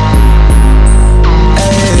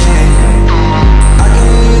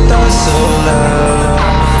 So loud,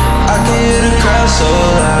 I can hear the crowd so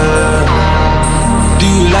loud. Do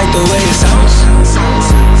you like the way it sounds?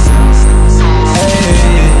 Hey,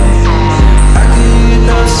 I can hear the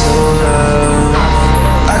crowd so loud.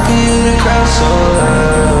 I can hear the crowd so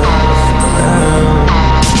loud.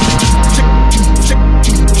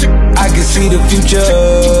 I can see the future.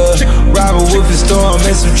 Robert Wolf and Storm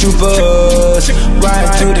and some troopers.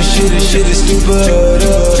 Riding through the shit is stupid.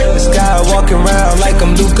 The sky walking around like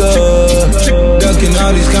I'm Luca. Ducking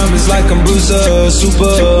all these comments like I'm Bruiser.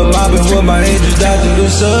 Super, mobbing with my angels, Dr.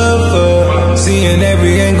 Lucifer. Seeing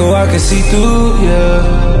every angle I can see through,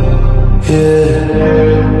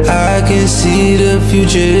 I can see the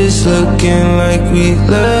future, it's looking like we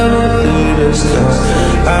level through the sky.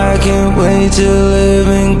 I can't wait to live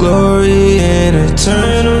in glory and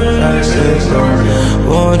eternal life.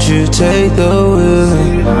 Won't you take the wheel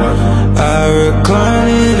and I recline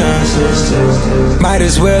and I Might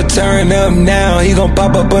as well turn up now. He gon'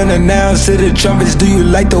 pop up unannounced to the trumpets. Do you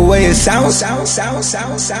like the way it sounds?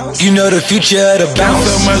 You know the future of the bounce.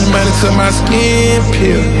 So much money to my skin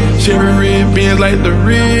peel. Cherry red beans like the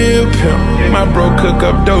real pimp. My bro cook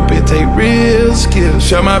up dope, it take real skill.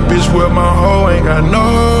 Show my bitch where my hoe ain't got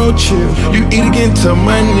no chill. You eat again to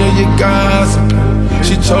money or you gossip.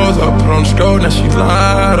 She chose her, put on the stroke, now she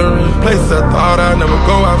lottery. Places I thought I'd never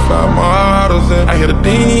go, I found models in. I hear the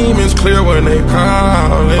demons clear when they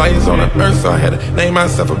call. Lights on the earth, so I had to name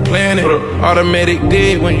myself a planet. Automatic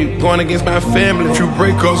dead when you going against my family. Few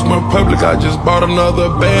breakups went public, I just bought another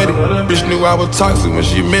baddie. Bitch knew I was toxic when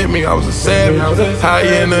she met me, I was a savage. High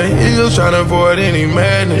in the hills, trying to avoid any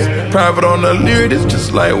madness. Private on the lyrics,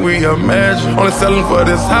 just like we imagine. Only selling for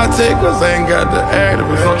this high tech, cause I ain't got the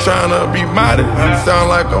activists. I'm trying to be modest. Sound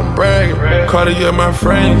like I'm bragging. Cartier my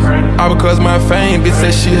friend, all because my fame. Bitch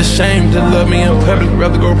said she ashamed to love me in public,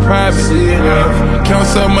 rather go private. Count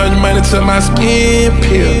so much money to my skin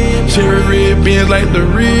peel. Cherry red beans like the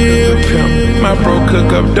real pimp. My bro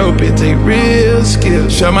cook up dope, it take real skill.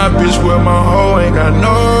 Show my bitch where my hoe ain't got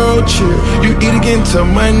no chill. You eat again to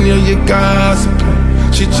money or you gossip.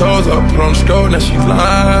 She chose her, put on the stroke, now she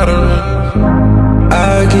lottery.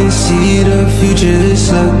 I can see the future, it's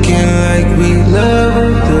looking like we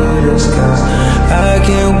level through the sky. I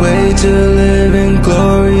can't wait to live in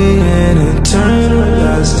glory and eternal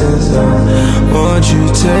lasting love. Won't you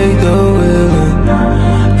take the wheel and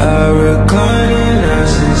I recline and I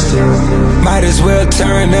sit still. Might as well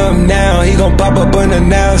turn up now. He gon' pop up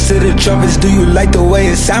unannounced to the trumpets. Do you like the way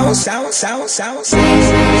it sounds? I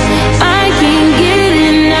can't get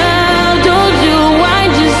enough, told you I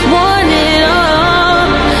just want it all.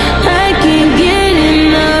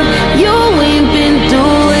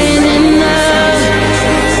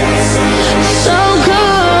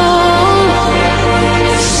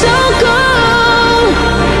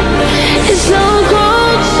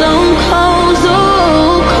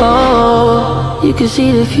 You can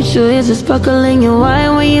see the future is a sparkle in your eye.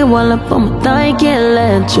 When you all up on my thigh, can't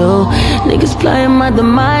let you. Niggas plotting my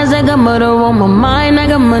demise, I got murder on my mind. I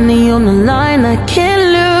got money on the line, I can't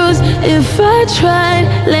lose if I tried.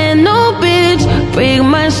 Let no bitch break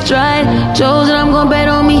my stride. Chosen, I'm gon' bet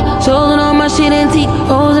on me. Chosen on my shit antique.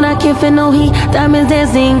 Posing, I can't fit no heat. Diamonds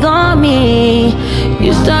dancing on me.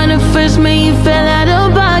 You started first, man, you fell out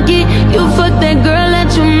of pocket. You fucked that girl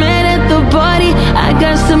that you met at the party. I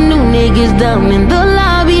got some new niggas down in the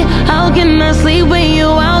lobby. How can I sleep when you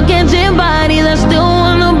out catching bodies? I still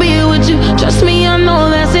wanna be with you. Trust me, I know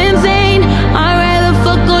that's insane. I'd rather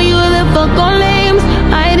fuck on you than fuck on lames.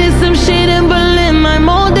 I did some shit in Berlin, I'm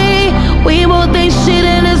all day. We both ain't shit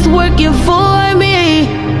and it's working for me.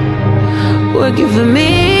 Working for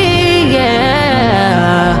me,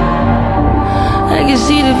 yeah. I can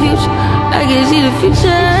see the future, I can see the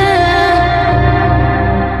future.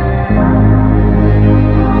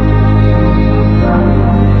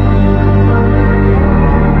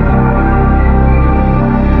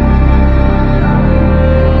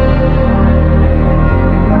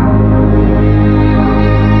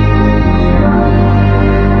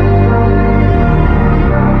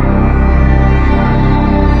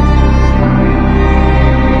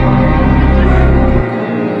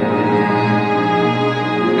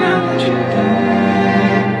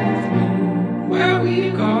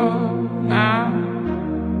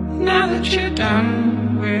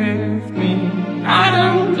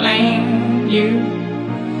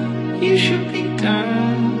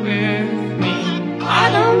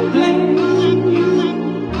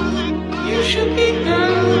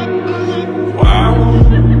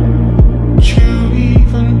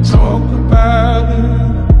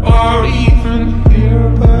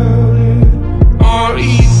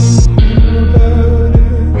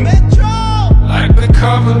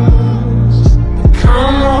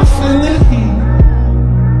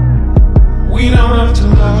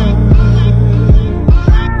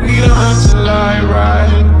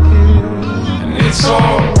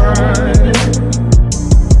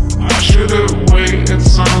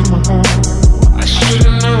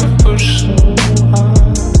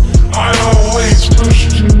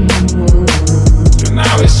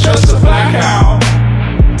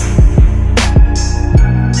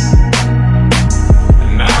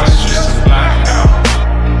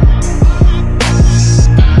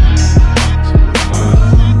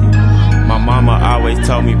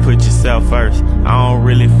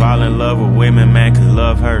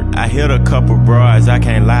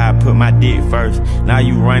 Now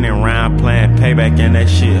you running around playing payback and that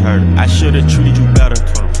shit hurt. I should've treated you better.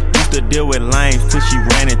 Used to deal with lames till she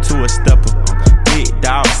ran into a stepper. Big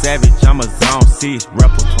dog savage, I'm a zone 6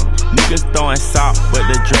 rapper. Niggas throwing salt, but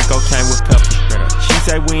the Draco came with pepper. She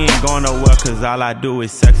say we ain't going nowhere, cause all I do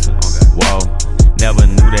is sex her. Whoa, never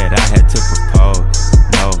knew that I had to propose.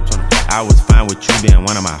 No, I was fine with you being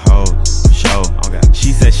one of my hoes. Show.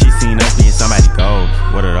 She said she seen us being somebody goals.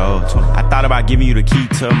 What are those? I thought about giving you the key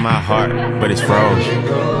to my heart, but it's froze.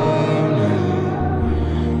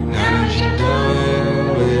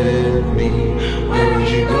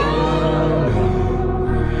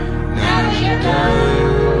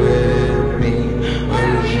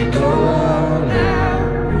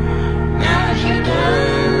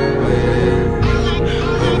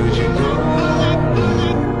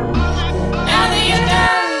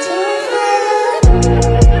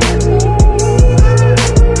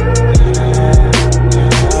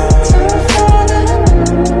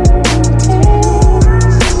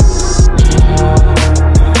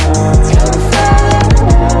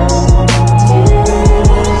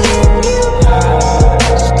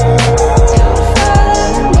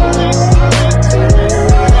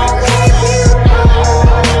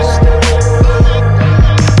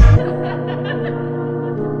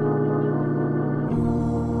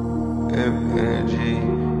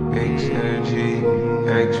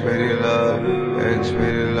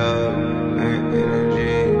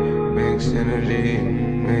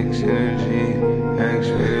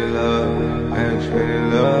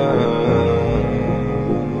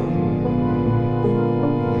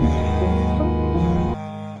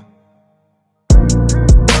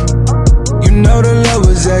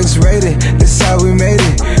 X-rated, that's how we made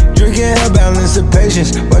it. Drinking hell, balance of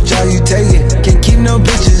patience. Watch how you take it. Can't keep no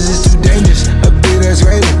bitches, it's too dangerous. A bit that's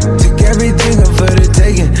rated. Took everything up for the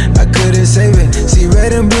taking. I couldn't save it. See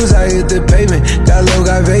red and blues, I hit the pavement. Got low,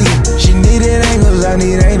 got vacant. She needed angles, I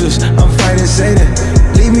need angels. I'm fighting Satan.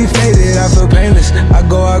 Leave me faded, I feel painless. I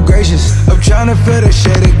go out gracious. I'm trying to feel the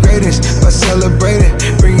shade of greatness by celebrating.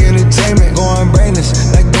 Bring entertainment, going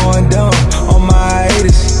brainless, like going dumb on my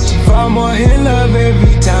hiatus. Far more in love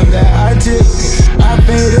every time that I tip. I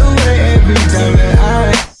fade away every time that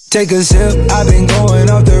I take a sip. I've been going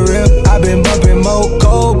off the rip. I've been bumping more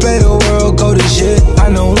cold, play the